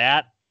it off of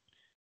that.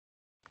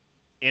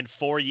 In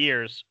 4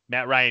 years,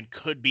 Matt Ryan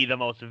could be the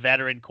most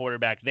veteran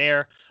quarterback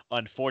there.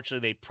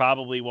 Unfortunately, they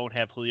probably won't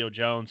have Julio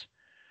Jones.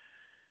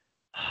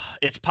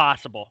 It's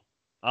possible.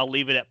 I'll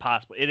leave it at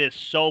possible. It is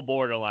so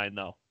borderline,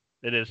 though.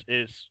 It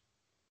is.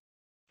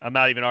 I'm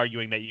not even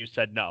arguing that you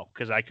said no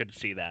because I could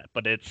see that,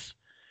 but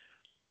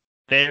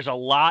there's a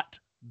lot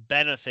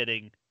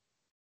benefiting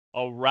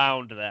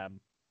around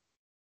them,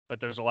 but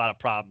there's a lot of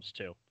problems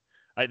too.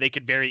 They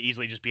could very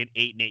easily just be an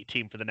 8-8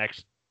 team for the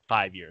next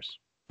 5 years.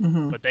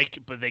 Mm-hmm. But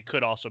they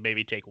could also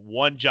maybe take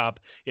one jump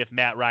if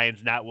Matt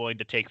Ryan's not willing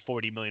to take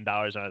 $40 million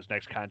on his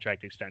next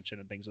contract extension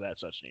and things of that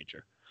such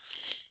nature.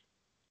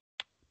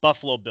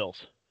 Buffalo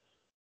Bills.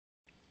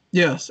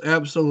 Yes,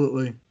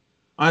 absolutely.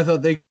 I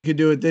thought they could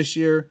do it this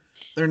year.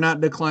 They're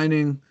not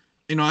declining.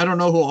 I don't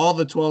know who all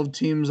the 12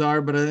 teams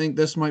are, but I think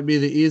this might be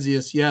the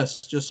easiest.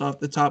 Yes, just off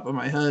the top of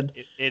my head.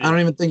 I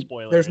don't even think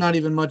there's not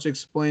even much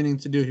explaining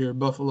to do here.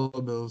 Buffalo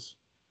Bills.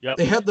 Yep.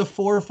 They had the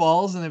 4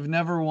 falls and they've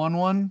never won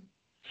one.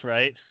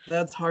 Right.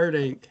 That's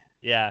heartache.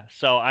 Yeah.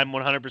 So I'm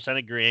 100%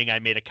 agreeing. I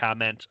made a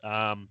comment.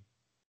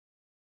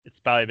 It's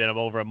probably been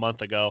over a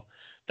month ago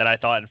that I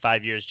thought in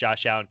 5 years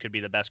Josh Allen could be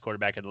the best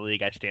quarterback in the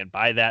league. I stand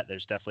by that.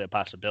 There's definitely a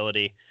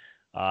possibility.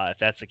 If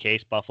that's the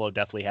case, Buffalo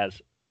definitely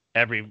has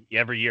every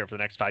year for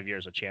the next 5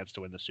 years a chance to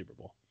win the Super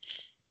Bowl.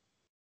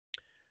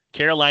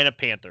 Carolina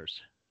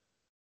Panthers.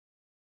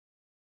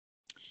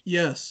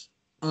 Yes.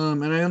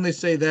 And I only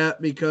say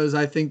that because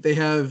I think they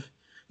have,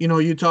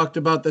 you talked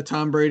about the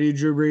Tom Brady,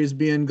 Drew Brees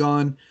being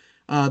gone,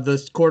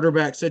 the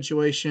quarterback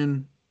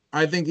situation.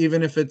 I think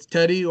even if it's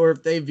Teddy or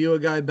if they view a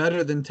guy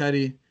better than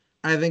Teddy,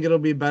 I think it'll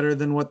be better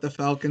than what the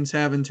Falcons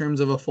have in terms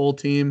of a full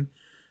team.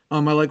 I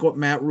like what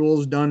Matt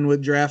Rule's done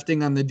with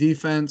drafting on the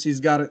defense. He's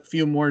got a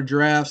few more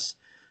drafts.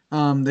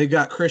 They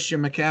got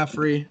Christian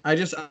McCaffrey.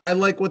 I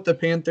like what the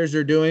Panthers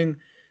are doing.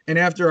 And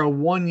after a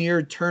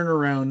 1-year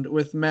turnaround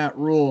with Matt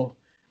Rule,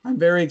 I'm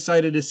very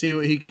excited to see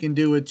what he can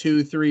do with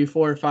 2, 3,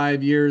 4,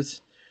 5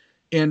 years.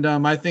 And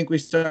I think we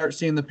start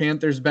seeing the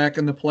Panthers back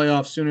in the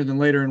playoffs sooner than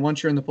later. And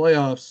once you're in the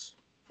playoffs,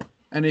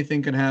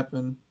 anything can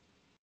happen.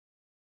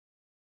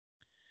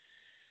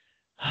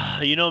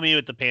 You know me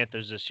with the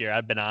Panthers this year.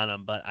 I've been on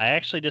them, but I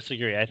actually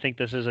disagree. I think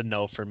this is a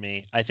no for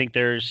me. I think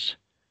they're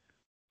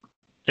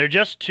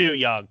just too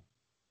young.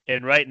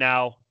 And right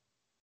now,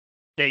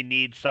 they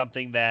need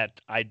something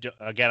that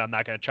again, I'm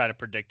not going to try to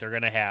predict they're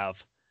going to have.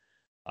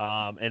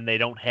 And they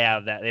don't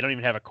have that. They don't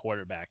even have a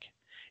quarterback.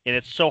 And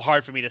it's so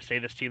hard for me to say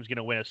this team's going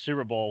to win a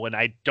Super Bowl when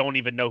I don't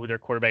even know who their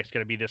quarterback's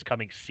going to be this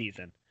coming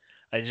season.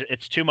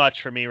 It's too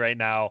much for me right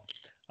now.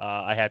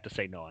 I have to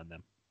say no on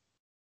them.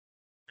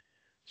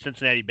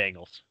 Cincinnati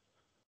Bengals.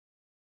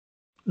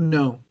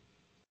 No.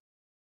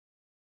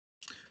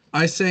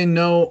 I say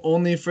no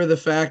only for the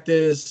fact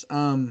is, it's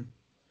going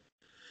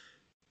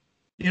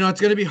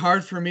to be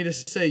hard for me to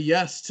say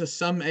yes to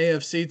some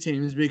AFC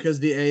teams because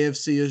the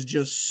AFC is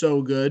just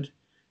so good.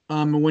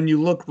 When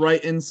you look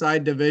right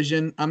inside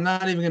division, I'm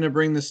not even going to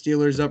bring the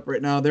Steelers up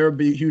right now. There would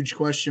be a huge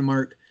question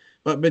mark.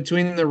 But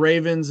between the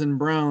Ravens and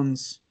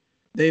Browns,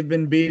 they've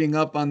been beating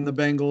up on the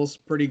Bengals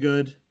pretty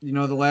good, the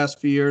last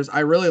few years.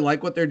 I really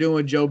like what they're doing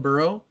with Joe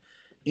Burrow.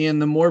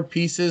 And the more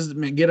pieces,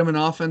 get them an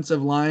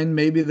offensive line,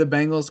 maybe the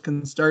Bengals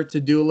can start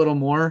to do a little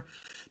more.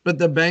 But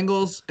the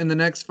Bengals in the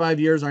next 5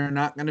 years are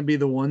not going to be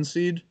the 1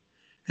 seed.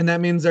 And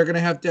that means they're going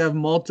to have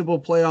multiple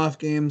playoff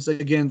games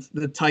against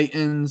the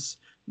Titans,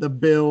 the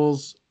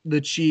Bills, the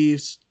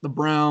Chiefs, the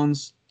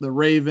Browns, the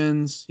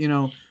Ravens,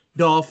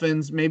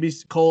 Dolphins, maybe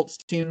Colts,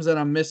 teams that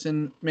I'm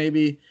missing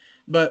maybe.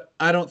 But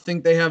I don't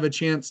think they have a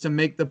chance to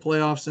make the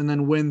playoffs and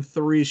then win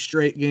 3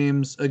 straight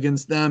games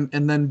against them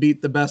and then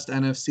beat the best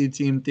NFC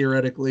team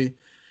theoretically.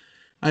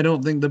 I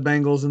don't think the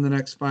Bengals in the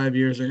next 5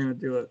 years are going to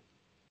do it.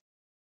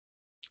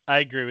 I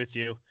agree with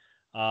you.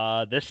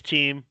 This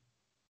team,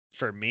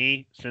 for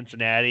me,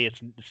 Cincinnati,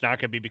 it's not going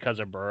to be because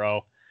of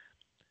Burrow.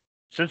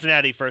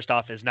 Cincinnati, first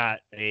off, is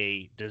not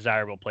a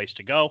desirable place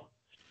to go.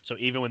 So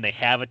even when they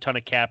have a ton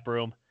of cap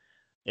room,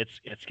 it's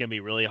going to be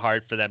really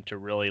hard for them to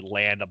really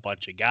land a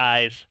bunch of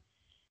guys.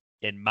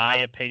 In my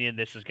opinion,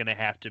 this is going to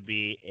have to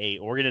be a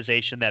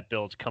organization that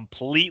builds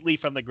completely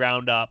from the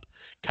ground up,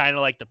 kind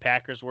of like the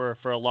Packers were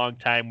for a long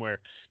time, where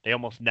they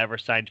almost never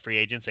signed free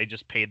agents. They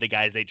just paid the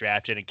guys they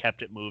drafted and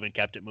kept it moving.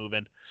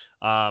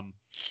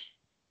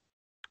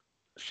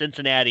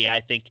 Cincinnati,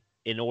 I think,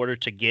 in order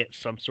to get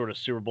some sort of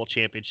Super Bowl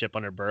championship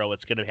under Burrow,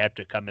 it's going to have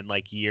to come in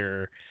like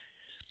year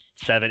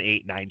 7,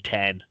 8, 9,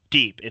 10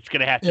 deep. It's going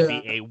to have to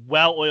be a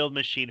well-oiled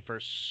machine for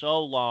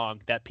so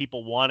long that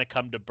people want to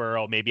come to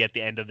Burrow maybe at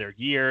the end of their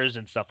years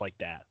and stuff like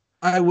that.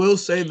 I will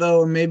say,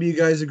 though, and maybe you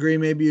guys agree,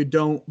 maybe you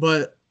don't,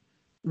 but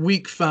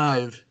week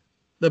 5,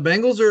 the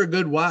Bengals are a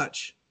good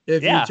watch.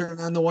 If you turn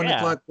on the 1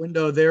 o'clock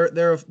window,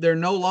 they're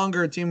no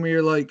longer a team where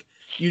you're like,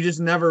 you just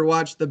never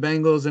watch the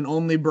Bengals and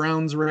only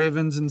Browns,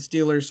 Ravens, and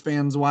Steelers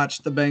fans watch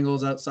the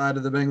Bengals outside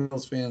of the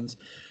Bengals fans.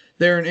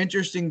 They're an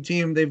interesting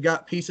team. They've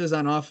got pieces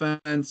on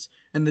offense,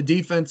 and the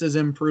defense is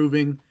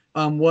improving.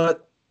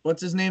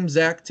 What's his name?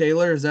 Zach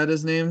Taylor, is that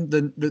his name?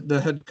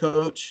 The head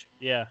coach.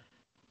 Yeah.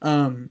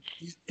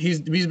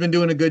 He's been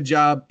doing a good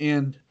job,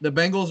 and the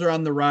Bengals are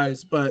on the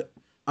rise, but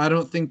I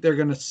don't think they're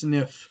going to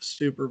sniff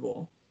Super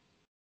Bowl.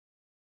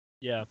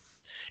 Yeah.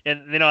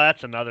 And,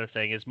 that's another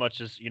thing. As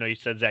much as, you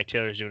said Zach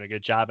Taylor's doing a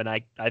good job, and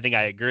I think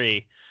I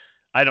agree.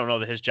 I don't know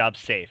that his job's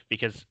safe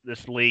because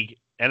this league,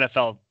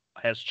 NFL,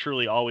 has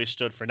truly always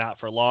stood for not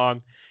for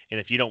long. And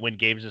if you don't win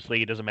games in this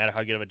league, it doesn't matter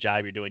how good of a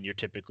job you're doing, you're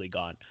typically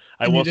gone.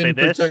 I will say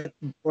this.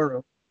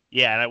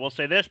 Yeah, and I will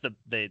say this.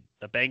 The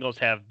Bengals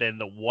have been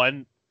the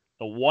one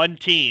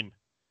team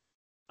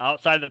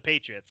outside of the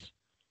Patriots.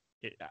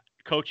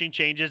 Coaching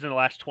changes in the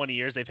last 20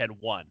 years, they've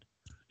had one.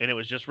 And it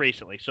was just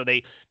recently. So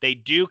they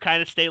do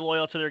kind of stay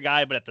loyal to their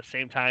guy, but at the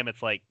same time,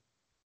 it's like,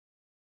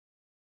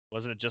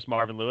 wasn't it just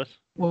Marvin Lewis?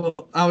 Well,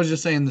 I was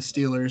just saying the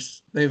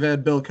Steelers. They've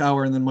had Bill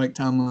Cowher and then Mike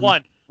Tomlin.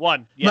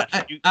 One. Yes.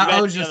 You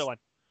guys was just the other one.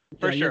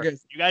 For sure. You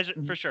guys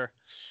for sure.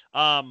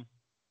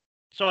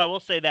 So I will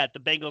say that the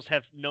Bengals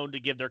have known to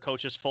give their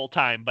coaches full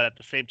time, but at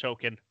the same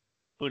token,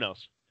 who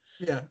knows?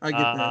 Yeah, I get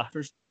that.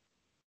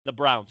 The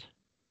Browns.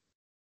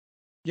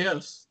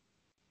 Yes.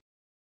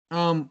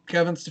 Kevin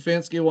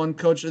Stefanski won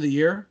Coach of the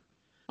Year.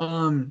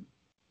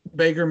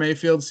 Baker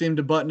Mayfield seemed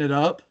to button it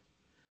up.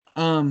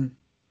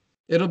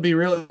 It'll be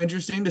really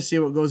interesting to see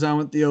what goes on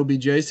with the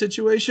OBJ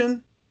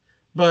situation.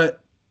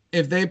 But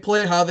if they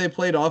play how they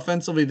played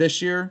offensively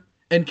this year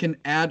and can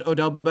add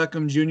Odell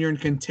Beckham Jr. and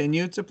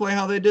continue to play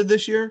how they did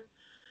this year,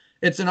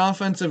 it's an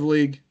offensive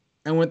league.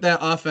 And with that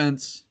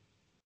offense,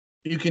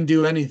 you can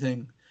do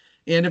anything.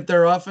 And if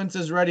their offense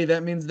is ready,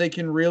 that means they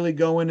can really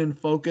go in and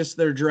focus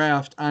their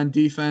draft on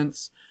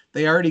defense.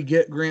 They already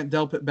get Grant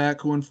Delpit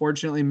back, who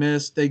unfortunately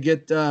missed. They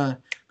get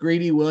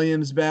Greedy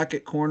Williams back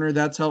at corner.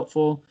 That's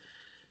helpful.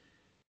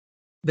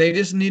 They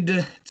just need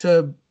to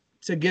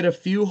get a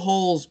few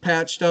holes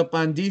patched up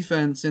on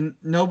defense, and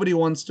nobody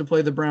wants to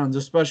play the Browns,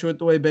 especially with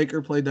the way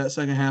Baker played that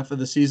second half of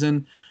the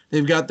season.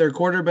 They've got their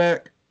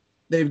quarterback.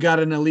 They've got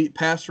an elite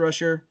pass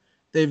rusher.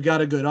 They've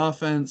got a good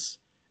offense.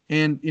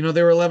 And, they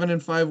were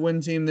 11-5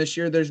 win team this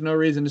year. There's no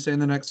reason to say in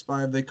the next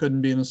 5 they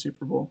couldn't be in a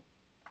Super Bowl.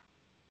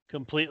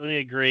 Completely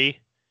agree.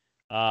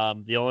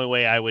 The only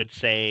way I would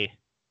say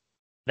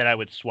that I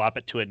would swap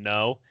it to a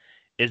no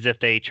is if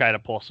they try to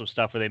pull some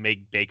stuff where they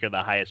make Baker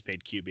the highest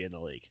paid QB in the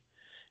league.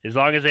 As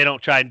long as they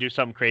don't try and do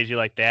something crazy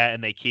like that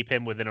and they keep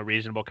him within a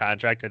reasonable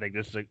contract, I think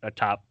this is a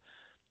top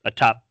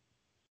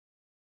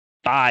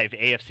 5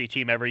 AFC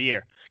team every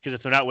year. Because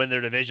if they're not winning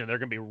their division, they're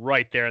going to be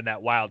right there in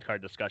that wild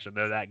card discussion.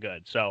 They're that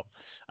good. So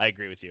I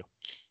agree with you.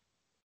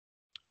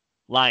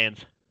 Lions.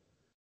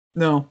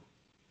 No.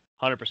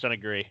 100%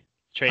 agree.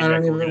 I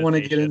don't even want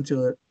to get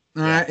into it.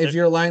 Yeah, if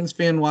you're a Lions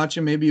fan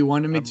watching, maybe you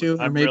wanted me to,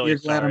 or maybe really you're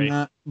glad I'm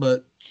not.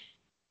 But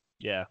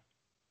yeah.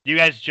 You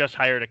guys just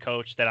hired a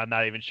coach that I'm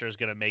not even sure is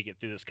going to make it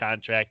through this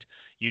contract.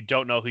 You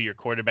don't know who your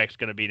quarterback's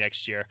going to be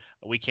next year.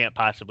 We can't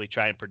possibly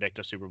try and predict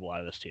a Super Bowl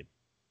out of this team.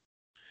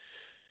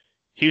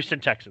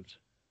 Houston Texans.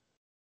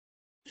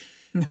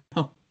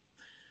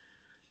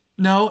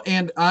 No,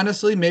 and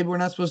honestly, maybe we're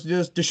not supposed to do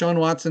this. Deshaun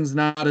Watson's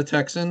not a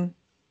Texan.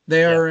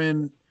 They are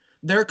in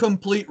their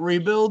complete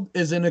rebuild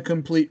is in a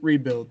complete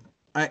rebuild.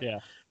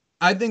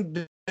 I think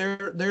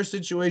their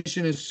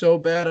situation is so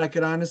bad. I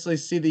could honestly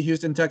see the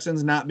Houston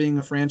Texans not being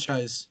a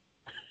franchise.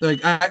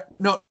 I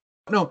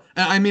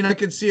mean, I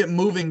could see it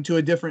moving to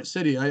a different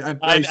city.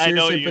 I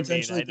seriously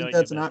potentially think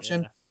that's an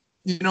option.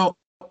 Yeah.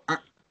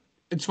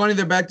 It's funny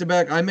they're back to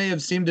back. I may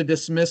have seemed to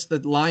dismiss the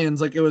Lions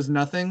like it was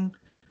nothing.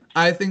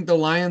 I think the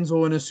Lions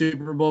will win a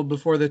Super Bowl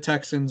before the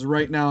Texans.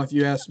 Right now, if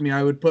you ask me,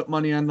 I would put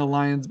money on the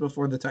Lions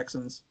before the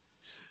Texans.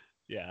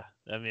 Yeah,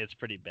 I mean, it's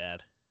pretty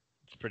bad.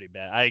 It's pretty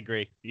bad. I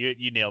agree.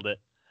 You nailed it.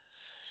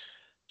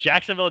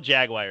 Jacksonville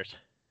Jaguars.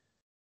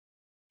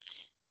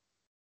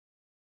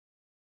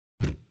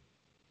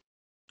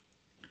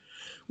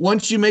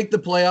 Once you make the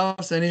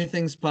playoffs,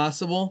 anything's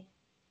possible.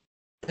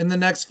 In the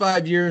next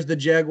 5 years, the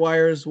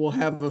Jaguars will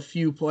have a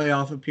few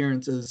playoff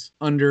appearances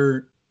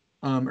under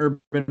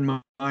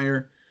Urban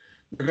Meyer.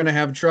 They're going to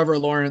have Trevor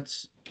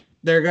Lawrence.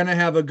 They're going to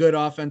have a good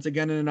offense,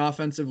 again, in an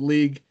offensive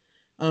league.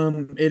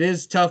 It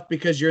is tough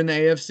because you're in the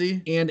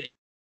AFC, and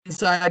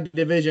inside the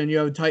division, you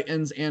have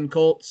Titans and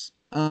Colts.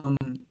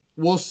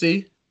 We'll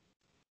see.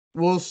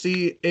 We'll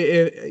see.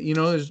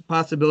 There's a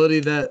possibility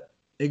that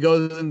it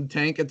goes in the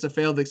tank. It's a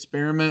failed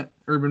experiment.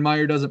 Urban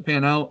Meyer doesn't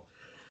pan out.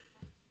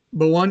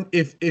 But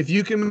if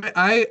you can,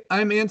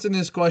 I'm answering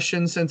this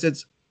question since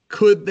it's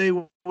could they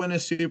win a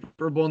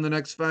Super Bowl in the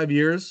next 5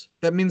 years?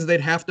 That means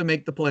they'd have to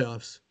make the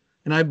playoffs,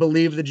 and I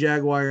believe the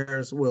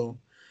Jaguars will.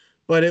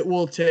 But it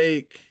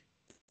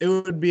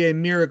would be a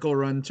miracle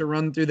run to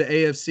run through the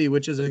AFC,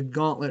 which is a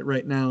gauntlet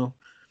right now,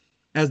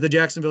 as the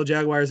Jacksonville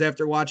Jaguars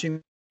after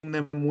watching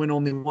them win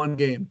only one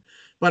game.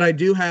 But I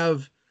do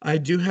have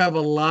a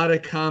lot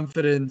of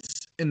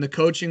confidence in the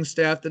coaching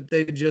staff that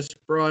they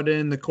just brought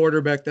in, the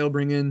quarterback they'll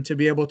bring in to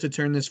be able to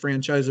turn this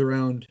franchise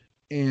around.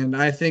 And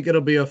I think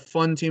it'll be a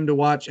fun team to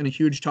watch and a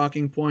huge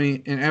talking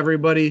point. And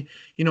everybody,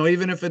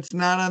 even if it's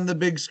not on the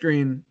big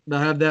screen, they'll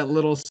have that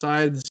little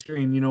side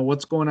screen,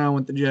 what's going on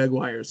with the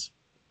Jaguars.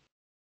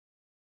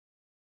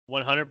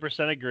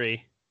 100%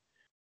 agree.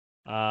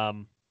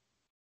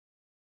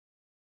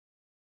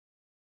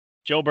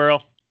 Joe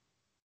Burrow,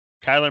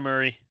 Kyler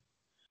Murray,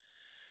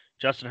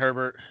 Justin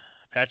Herbert,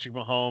 Patrick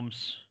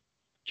Mahomes,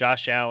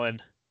 Josh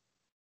Allen,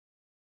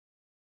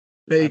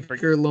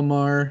 Baker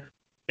Lamar.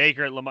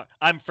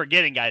 I'm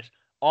forgetting, guys.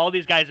 All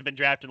these guys have been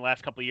drafted in the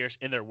last couple of years,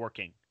 and they're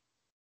working.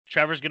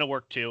 Trevor's going to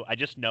work too. I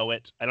just know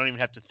it. I don't even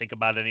have to think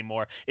about it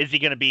anymore. Is he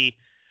going to be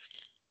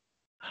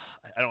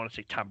 – I don't want to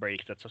say Tom Brady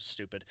because that's so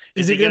stupid.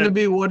 Is he going to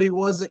be what he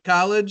was at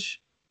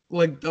college?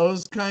 Like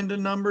those kind of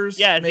numbers?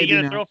 Yeah, is he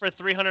going to throw for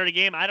 300 a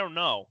game? I don't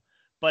know.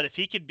 But if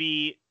he could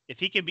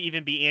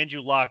even be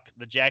Andrew Luck,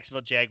 the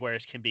Jacksonville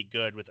Jaguars can be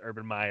good with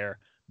Urban Meyer.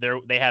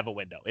 They have a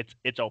window.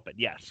 It's open.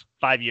 Yes.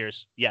 5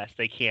 years. Yes,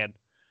 they can.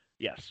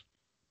 Yes.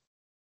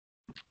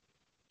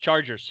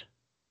 Chargers.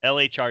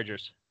 LA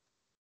Chargers.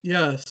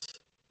 Yes.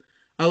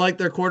 I like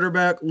their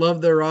quarterback.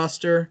 Love their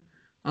roster.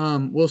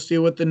 We'll see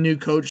what the new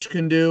coach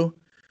can do.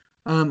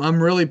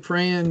 I'm really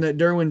praying that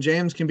Derwin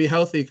James can be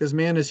healthy because,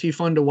 man, is he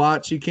fun to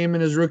watch. He came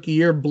in his rookie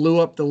year, blew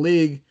up the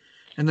league,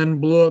 and then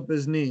blew up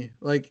his knee.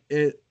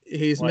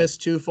 He's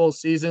missed 2 full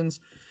seasons.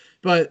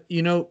 But,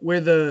 where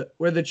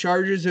the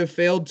Chargers have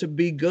failed to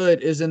be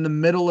good is in the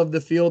middle of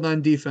the field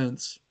on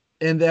defense.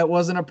 And that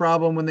wasn't a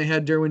problem when they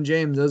had Derwin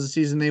James. That was a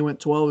season they went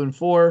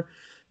 12-4,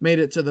 made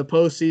it to the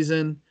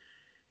postseason.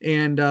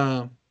 And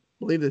I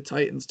believe the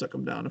Titans took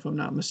them down, if I'm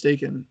not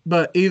mistaken.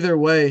 But either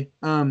way,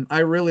 I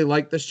really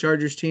like this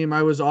Chargers team.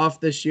 I was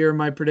off this year in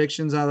my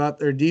predictions about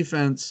their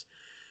defense.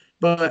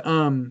 But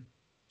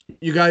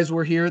you guys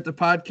were here at the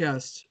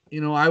podcast.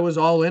 I was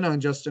all in on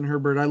Justin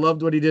Herbert. I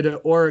loved what he did at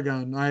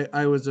Oregon.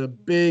 I was a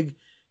big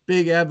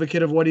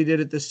advocate of what he did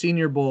at the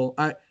Senior Bowl.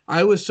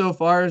 I was so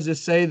far as to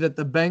say that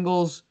the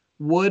Bengals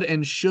would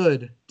and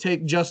should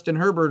take Justin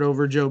Herbert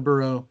over Joe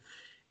Burrow.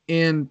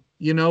 And,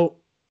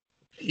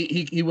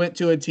 he went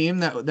to a team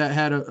that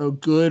had a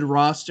good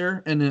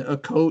roster and a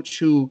coach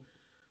who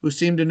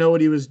seemed to know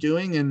what he was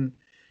doing. And,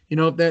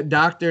 if that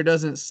doctor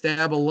doesn't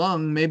stab a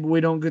lung, maybe we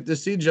don't get to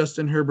see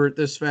Justin Herbert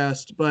this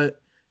fast.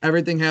 But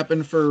everything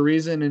happened for a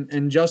reason.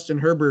 And Justin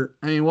Herbert,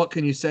 I mean, what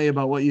can you say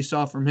about what you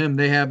saw from him?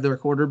 They have their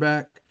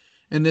quarterback,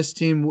 and this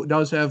team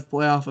does have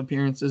playoff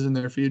appearances in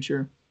their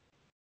future.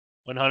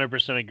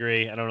 100%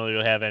 agree. I don't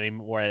really have any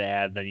more to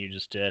add than you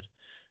just did.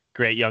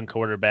 Great young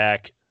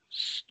quarterback,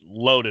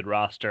 loaded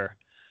roster.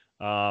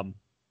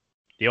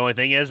 The only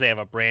thing is they have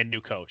a brand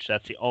new coach.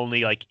 That's the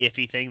only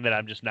iffy thing that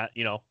I'm just not,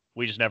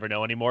 we just never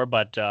know anymore.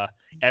 But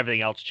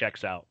everything else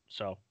checks out,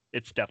 so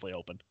it's definitely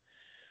open.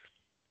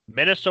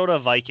 Minnesota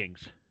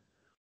Vikings.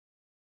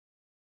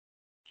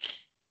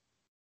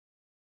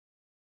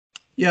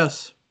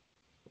 Yes,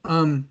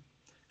 and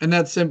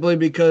that's simply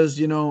because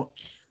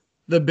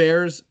the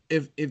Bears,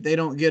 if they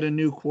don't get a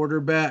new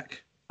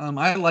quarterback,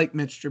 I like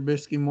Mitch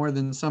Trubisky more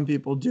than some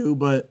people do,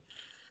 but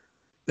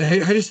I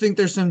just think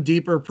there's some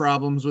deeper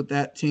problems with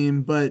that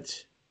team.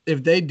 But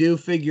if they do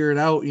figure it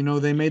out,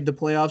 they made the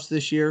playoffs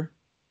this year.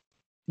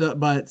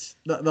 But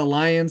the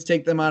Lions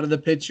take them out of the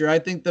picture. I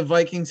think the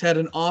Vikings had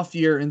an off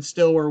year and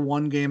still were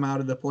one game out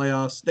of the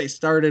playoffs. They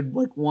started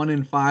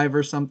 1-5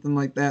 or something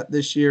like that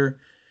this year,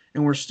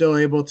 and were still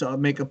able to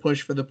make a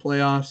push for the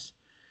playoffs.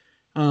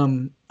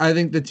 I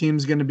think the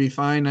team's going to be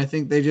fine. I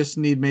think they just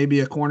need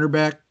maybe a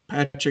cornerback.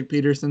 Patrick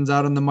Peterson's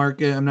out on the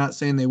market. I'm not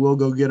saying they will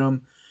go get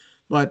him,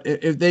 but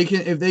if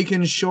they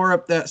can shore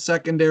up that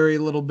secondary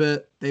a little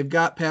bit, they've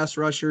got pass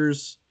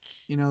rushers.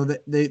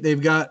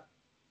 They've got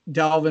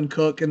Dalvin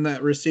Cook in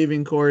that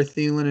receiving core,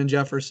 Thielen and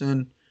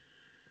Jefferson.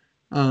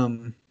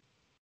 I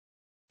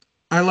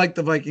like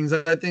the Vikings.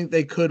 I think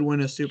they could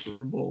win a Super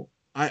Bowl.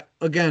 A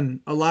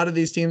lot of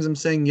these teams I'm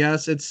saying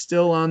yes, it's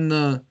still on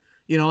the,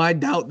 I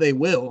doubt they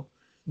will.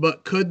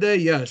 But could they?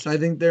 Yes. I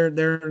think their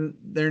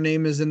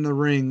name is in the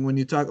ring when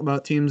you talk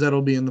about teams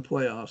that'll be in the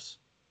playoffs.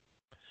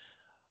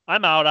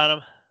 I'm out on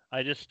them.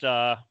 I just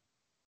could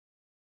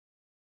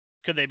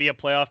they be a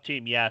playoff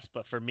team? Yes,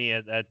 but for me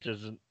that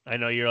doesn't. I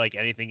know you're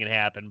anything can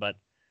happen, but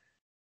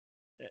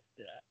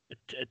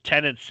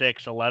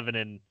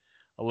 10-6,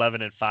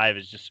 11-5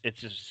 is just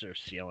their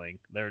ceiling.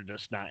 They're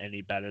just not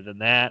any better than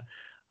that.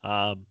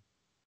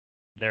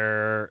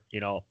 They're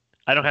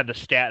I don't have the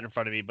stat in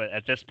front of me, but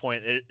at this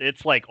point,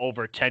 it's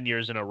over 10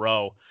 years in a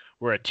row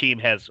where a team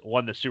has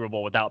won the Super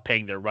Bowl without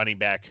paying their running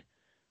back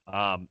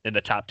in the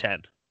top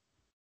 10.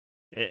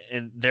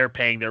 And they're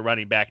paying their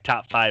running back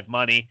top 5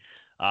 money.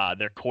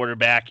 Their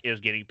quarterback is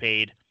getting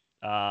paid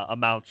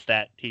amounts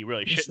that he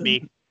really shouldn't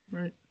be.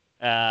 Right.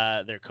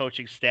 Their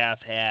coaching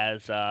staff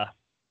has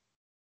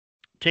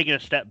taken a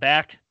step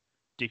back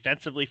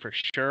defensively for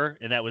sure,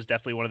 and that was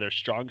definitely one of their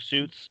strong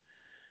suits.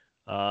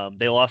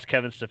 They lost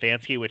Kevin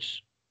Stefanski,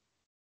 which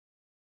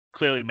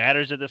clearly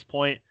matters at this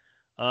point.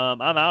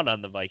 I'm out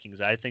on the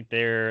Vikings. I think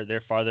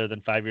they're farther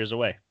than 5 years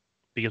away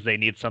because they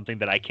need something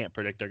that I can't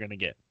predict they're going to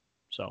get.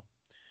 So,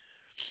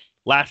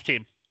 last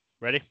team,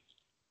 ready?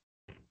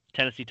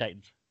 Tennessee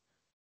Titans.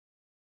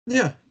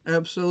 Yeah,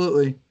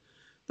 absolutely.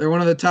 They're one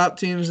of the top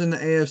teams in the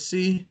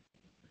AFC.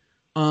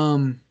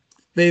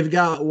 They've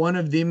got one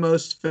of the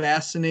most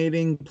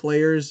fascinating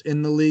players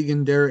in the league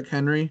in Derrick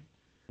Henry.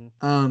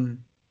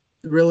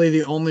 Really,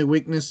 the only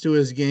weakness to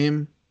his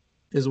game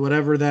is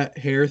whatever that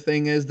hair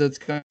thing is that's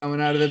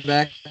coming out of the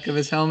back of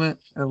his helmet.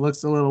 It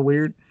looks a little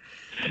weird.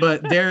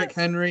 But Derrick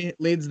Henry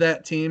leads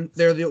that team.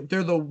 They're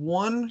the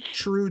one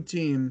true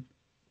team.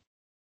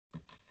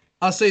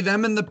 I'll say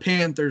them and the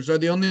Panthers are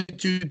the only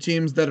two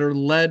teams that are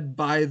led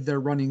by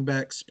their running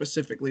back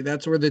specifically.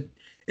 That's where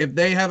if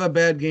they have a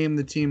bad game,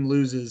 the team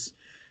loses.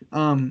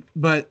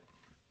 But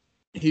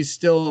he's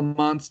still a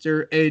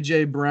monster.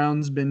 A.J.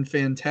 Brown's been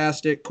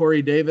fantastic.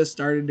 Corey Davis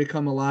started to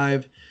come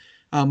alive.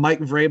 Mike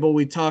Vrabel,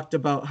 we talked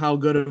about how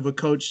good of a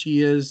coach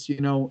he is. He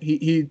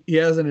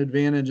has an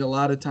advantage a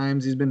lot of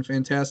times. He's been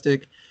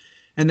fantastic.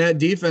 And that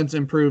defense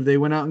improved. They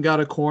went out and got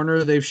a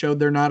corner. They've showed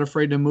they're not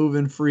afraid to move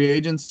in free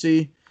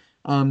agency.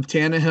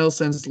 Tannehill,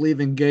 since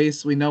leaving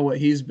Gase, we know what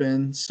he's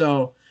been.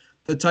 So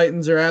the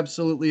Titans are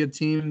absolutely a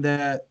team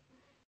that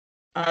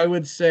I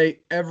would say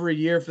every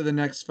year for the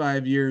next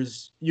 5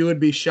 years, you would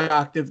be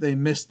shocked if they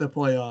missed the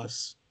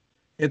playoffs.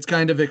 It's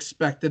kind of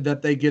expected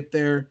that they get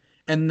there.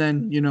 And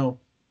then,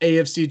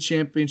 AFC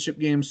Championship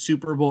game,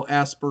 Super Bowl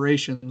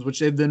aspirations, which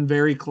they've been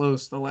very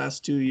close the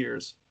last 2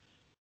 years.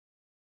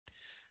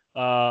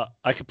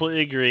 I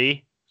completely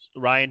agree.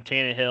 Ryan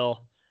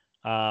Tannehill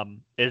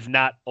is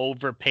not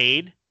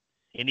overpaid.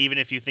 And even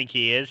if you think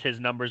he is, his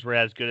numbers were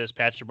as good as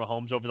Patrick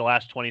Mahomes over the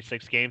last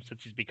 26 games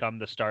since he's become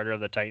the starter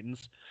of the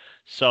Titans.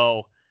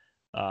 So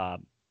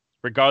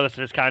regardless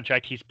of his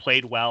contract, he's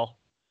played well.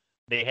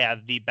 They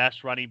have the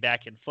best running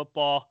back in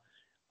football.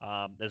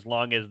 As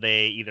long as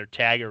they either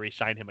tag or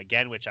re-sign him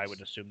again, which I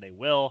would assume they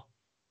will.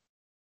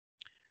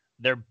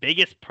 Their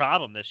biggest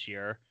problem this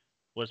year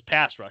was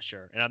pass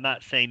rusher. And I'm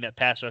not saying that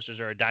pass rushers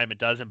are a dime a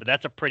dozen, but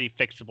that's a pretty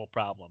fixable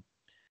problem.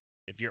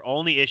 If your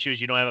only issue is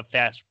you don't have a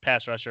fast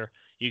pass rusher,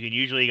 you can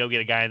usually go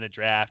get a guy in the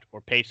draft or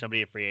pay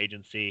somebody at free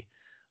agency.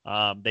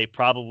 They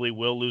probably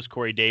will lose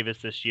Corey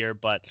Davis this year,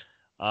 but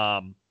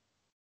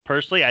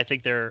personally, I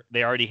think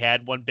they already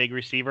had one big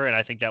receiver, and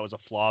I think that was a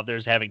flaw of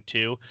theirs having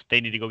two.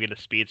 They need to go get a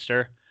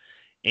speedster,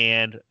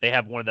 and they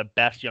have one of the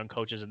best young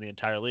coaches in the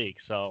entire league.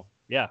 So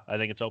yeah, I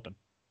think it's open.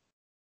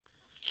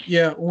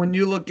 Yeah, when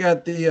you look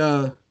at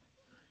the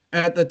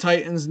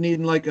Titans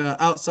needing like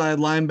a outside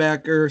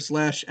linebacker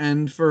slash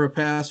end for a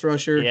pass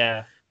rusher,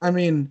 Yeah, I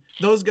mean,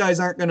 those guys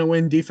aren't going to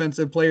win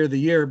Defensive Player of the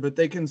Year, but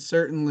they can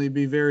certainly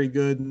be very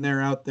good, and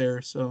they're out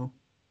there. So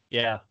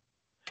yeah.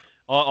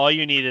 All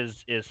you need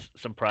is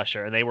some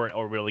pressure, and they weren't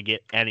really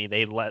get any.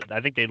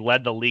 I think they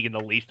led the league in the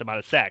least amount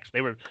of sacks.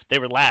 They were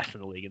last in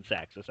the league in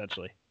sacks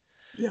essentially.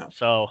 yeah,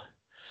 So, all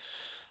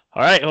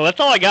right, well that's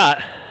all I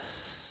got.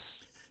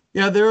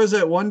 yeah. There was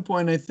at one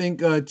point I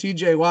think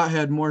T.J. Watt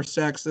had more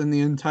sacks than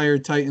the entire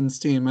Titans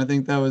team. I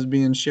think that was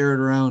being shared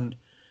around.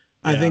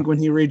 I Yeah, think when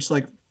he reached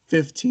like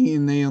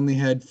 15, they only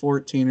had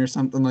 14 or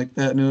something like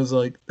that, and it was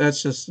like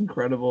that's just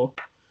incredible.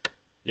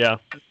 yeah.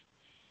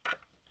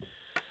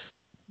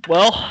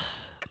 Well,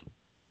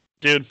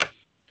 dude,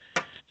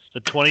 the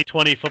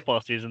 2020 football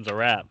season's a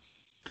wrap.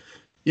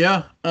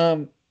 Yeah.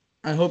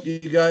 I hope you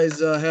guys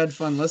had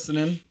fun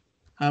listening.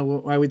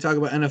 Why we talk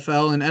about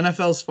NFL, and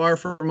NFL's far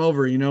from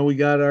over. You know, we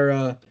got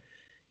our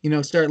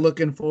start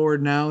looking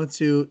forward now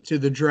to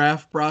the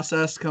draft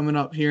process coming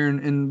up here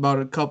in about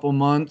a couple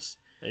months,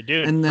 Hey,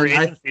 dude, and then free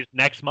agency's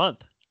next month.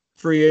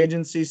 free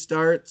agency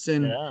starts,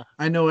 and Yeah.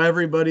 I know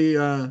everybody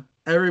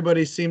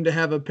seemed to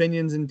have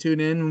opinions and tune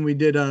in when we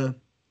did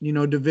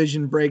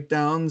division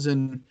breakdowns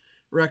and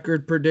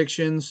record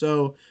predictions.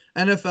 So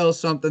NFL is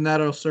something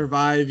that'll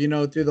survive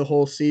through the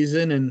whole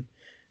season, and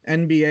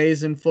NBA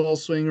is in full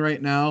swing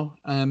right now.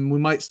 We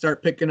might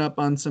start picking up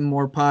on some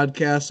more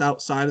podcasts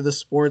outside of the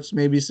sports,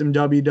 maybe some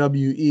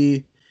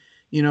WWE.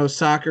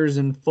 Soccer's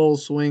in full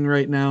swing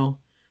right now.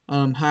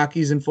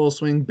 Hockey's in full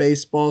swing.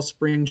 Baseball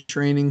spring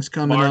training's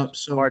coming up.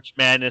 So March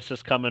Madness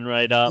is coming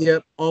right up.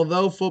 yep.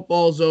 Although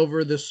football's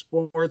over, the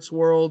sports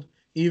world,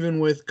 even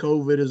with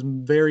COVID, is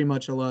very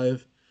much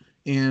alive.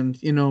 And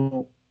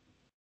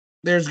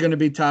there's going to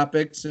be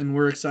topics, and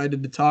we're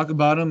excited to talk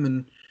about them.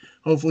 And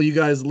hopefully, you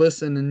guys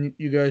listen, and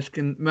you guys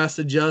can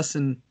message us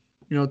and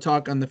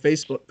talk on the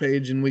Facebook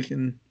page, and we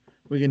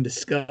can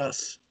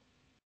discuss.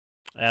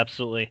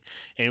 Absolutely.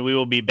 And we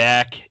will be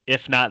back,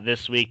 if not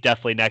this week,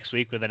 definitely next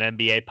week with an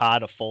NBA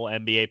pod, a full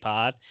NBA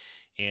pod.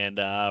 And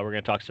we're going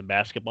to talk some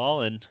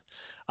basketball. And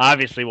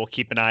obviously, we'll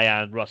keep an eye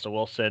on Russell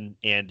Wilson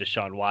and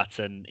Deshaun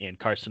Watson and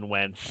Carson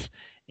Wentz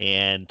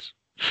and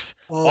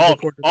all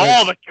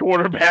the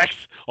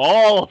quarterbacks.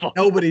 All of them.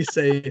 Nobody's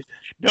safe.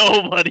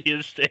 Nobody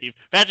is safe.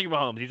 Patrick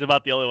Mahomes, he's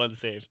about the only one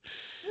safe.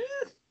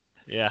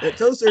 Yeah. If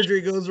toe surgery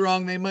goes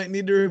wrong, they might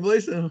need to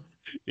replace him.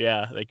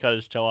 Yeah, they cut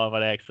his toe off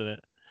on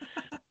accident.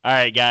 All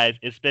right, guys,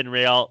 it's been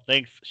real.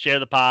 Thanks. Share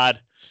the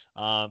pod.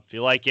 If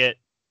you like it,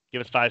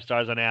 give us 5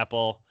 stars on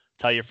Apple.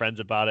 Tell your friends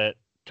about it.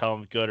 Tell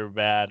them good or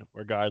bad,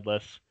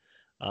 regardless.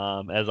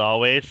 As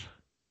always,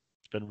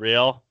 it's been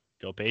real.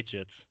 Go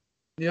Patriots.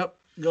 Yep.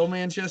 Go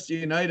Manchester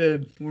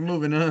United. We're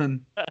moving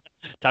on.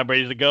 Tom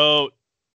Brady's the GOAT.